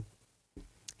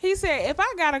 He said, if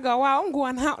I gotta go out, I'm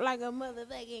going out like a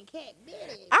motherfucking cat.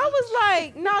 I was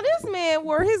like, no, this man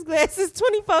wore his glasses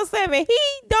 24/7. He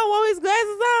don't want his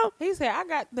glasses on. He said, I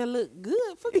got to look good.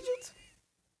 What are you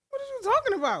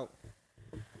talking about?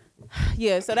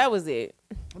 Yeah, so that was it.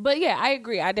 But yeah, I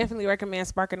agree. I definitely recommend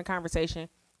sparking a conversation.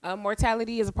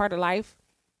 Mortality is a part of life.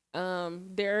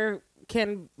 There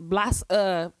can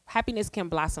happiness can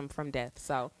blossom from death.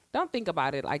 So don't think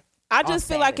about it like. I just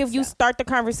feel like if you start the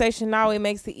conversation now, it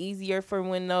makes it easier for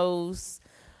when those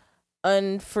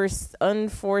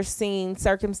unforeseen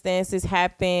circumstances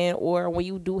happen, or when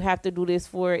you do have to do this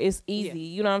for it, it's easy.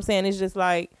 Yeah. You know what I'm saying? It's just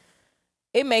like,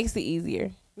 it makes it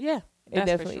easier. Yeah. It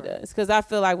definitely does. Because I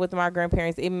feel like with my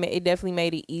grandparents, it definitely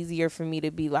made it easier for me to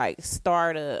be like,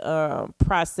 start a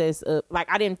process of,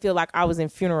 like, I didn't feel like I was in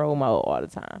funeral mode all the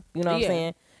time. You know what I'm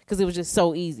saying? Because it was just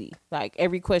so easy. Like,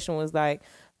 every question was like,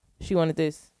 she wanted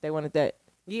this, they wanted that.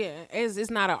 Yeah, it's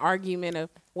not an argument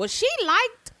of, well, she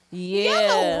liked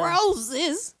yellow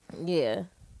roses. Yeah.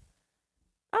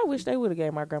 I wish they would have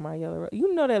gave my grandma yellow rose.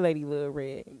 You know that lady love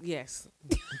red. Yes.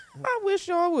 I wish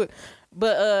y'all would.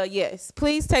 But yes,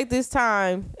 please take this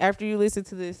time after you listen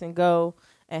to this and go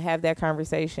and have that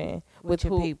conversation with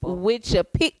your people. With your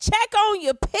check on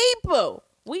your people.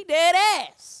 We dead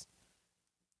ass.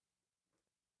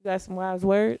 You got some wise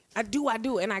words? I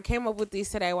do. And I came up with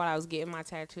these today while I was getting my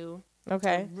tattoo.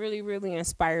 Okay. It really, really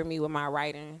inspired me with my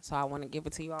writing. So I want to give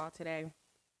it to y'all today.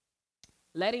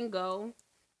 Letting go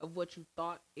of what you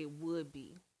thought it would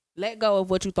be. Let go of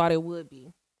what you thought it would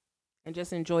be. And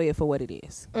just enjoy it for what it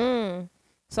is.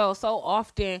 So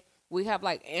often we have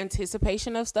like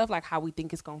anticipation of stuff, like how we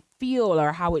think it's going to feel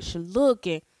or how it should look.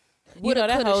 And you know,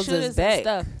 that holds us back.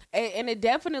 Stuff. And it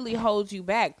definitely holds you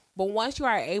back. But once you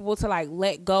are able to like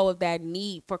let go of that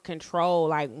need for control,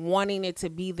 like wanting it to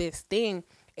be this thing,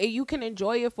 you can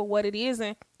enjoy it for what it is.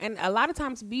 And a lot of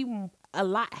times be a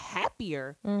lot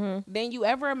happier than you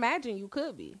ever imagined you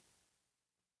could be.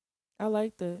 I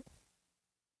like that.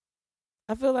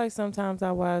 I feel like sometimes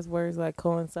our wise words like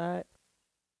coincide.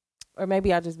 Or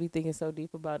maybe I just be thinking so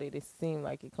deep about it, it seemed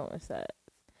like it coincides.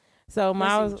 So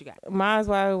my wise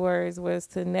words was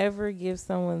to never give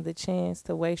someone the chance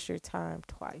to waste your time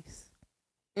twice.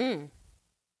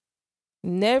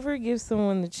 Never give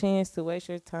someone the chance to waste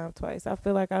your time twice. I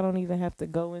feel like I don't even have to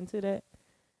go into that.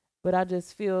 But I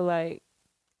just feel like,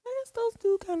 I guess those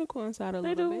do kind of coincide a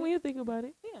little bit. They do when you think about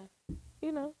it. Yeah.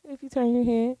 You know, if you turn your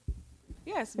head.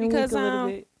 Yes, because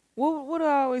what do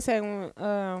I always say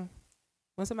when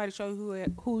somebody shows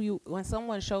when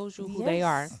someone shows you who they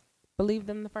are, believe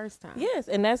them the first time. Yes,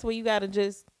 and that's where you got to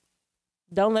just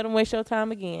don't let them waste your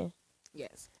time again.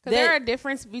 Yes, because there are a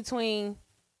difference between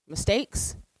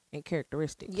mistakes and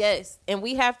characteristics. Yes, and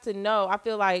we have to know. I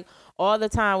feel like all the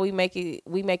time we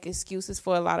make excuses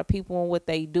for a lot of people and what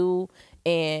they do,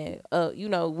 and you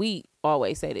know, we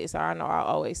always say this, or I know I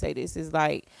always say this, is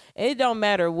like, it don't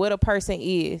matter what a person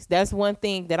is. That's one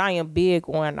thing that I am big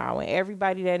on now, and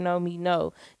everybody that know me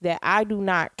know that I do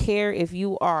not care if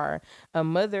you are a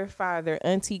mother, father,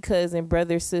 auntie, cousin,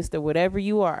 brother, sister, whatever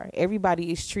you are.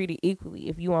 Everybody is treated equally.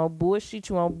 If you on bullshit,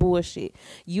 you on bullshit.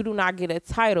 You do not get a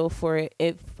title for it,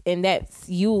 and that's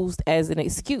used as an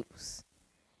excuse.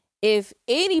 If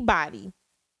anybody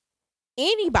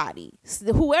anybody,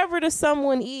 whoever the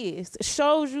someone is,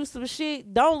 shows you some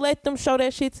shit, don't let them show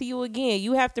that shit to you again.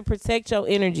 You have to protect your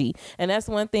energy. And that's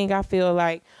one thing I feel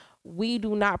like we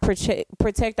do not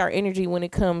protect our energy when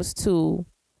it comes to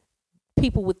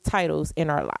people with titles in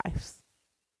our lives.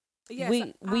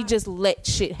 Yes, we just let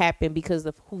shit happen because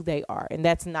of who they are, and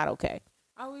that's not okay.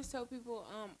 I always tell people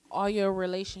all your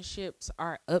relationships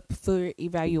are up for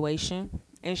evaluation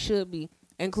and should be,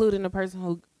 including the person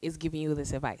who is giving you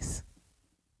this advice.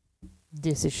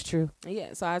 This is true.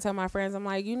 Yeah, so I tell my friends, I'm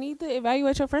like, you need to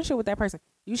evaluate your friendship with that person.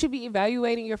 You should be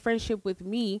evaluating your friendship with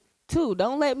me too.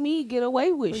 Don't let me get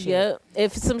away with shit. Yep.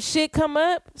 If some shit come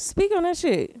up, speak on that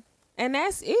shit. And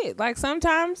that's it. Like,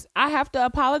 sometimes I have to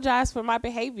apologize for my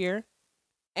behavior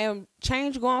and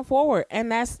change going forward.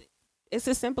 And it's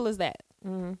as simple as that.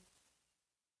 Mm-hmm.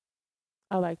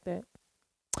 I like that.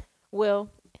 Well,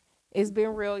 it's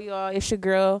been real, y'all. It's your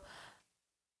girl,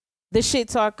 the shit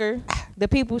talker, the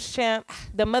people's champ,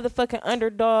 the motherfucking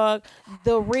underdog,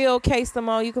 the real K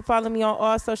Simone. You can follow me on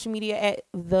all social media at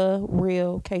the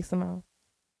real K Simone.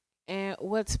 And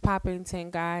what's poppin',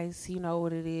 10 guys? You know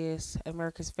what it is.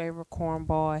 America's favorite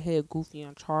cornball, head goofy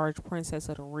in charge, princess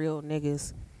of the real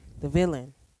niggas, the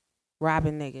villain,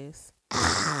 robbing niggas.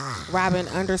 Robin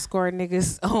 _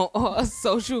 niggas on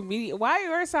social media. Why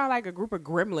yours sound like a group of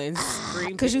gremlins?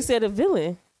 Because you said a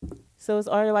villain. So it's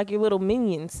all like your little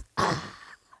minions.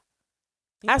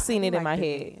 I seen it in my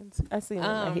head. I seen it in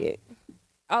my head.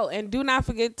 Oh, and do not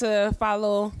forget to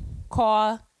follow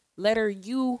Call Letter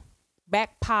U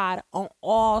Back Pod on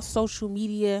all social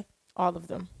media. All of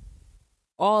them.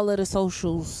 All of the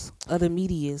socials of the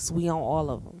medias. We on all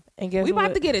of them. And guess we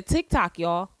about to get a TikTok,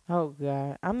 y'all. Oh,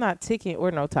 God. I'm not ticking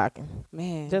or no talking.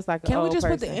 Man. Just like Can we just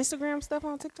person. put the Instagram stuff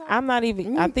on TikTok? I'm not even.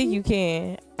 Mm-hmm. I think you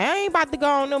can. I ain't about to go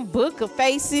on them book of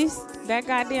faces. That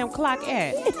goddamn clock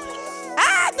app.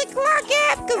 The clock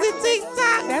app because it's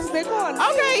TikTok. That's what they call it.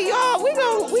 Okay, y'all.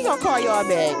 We gonna call y'all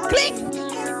back. Click.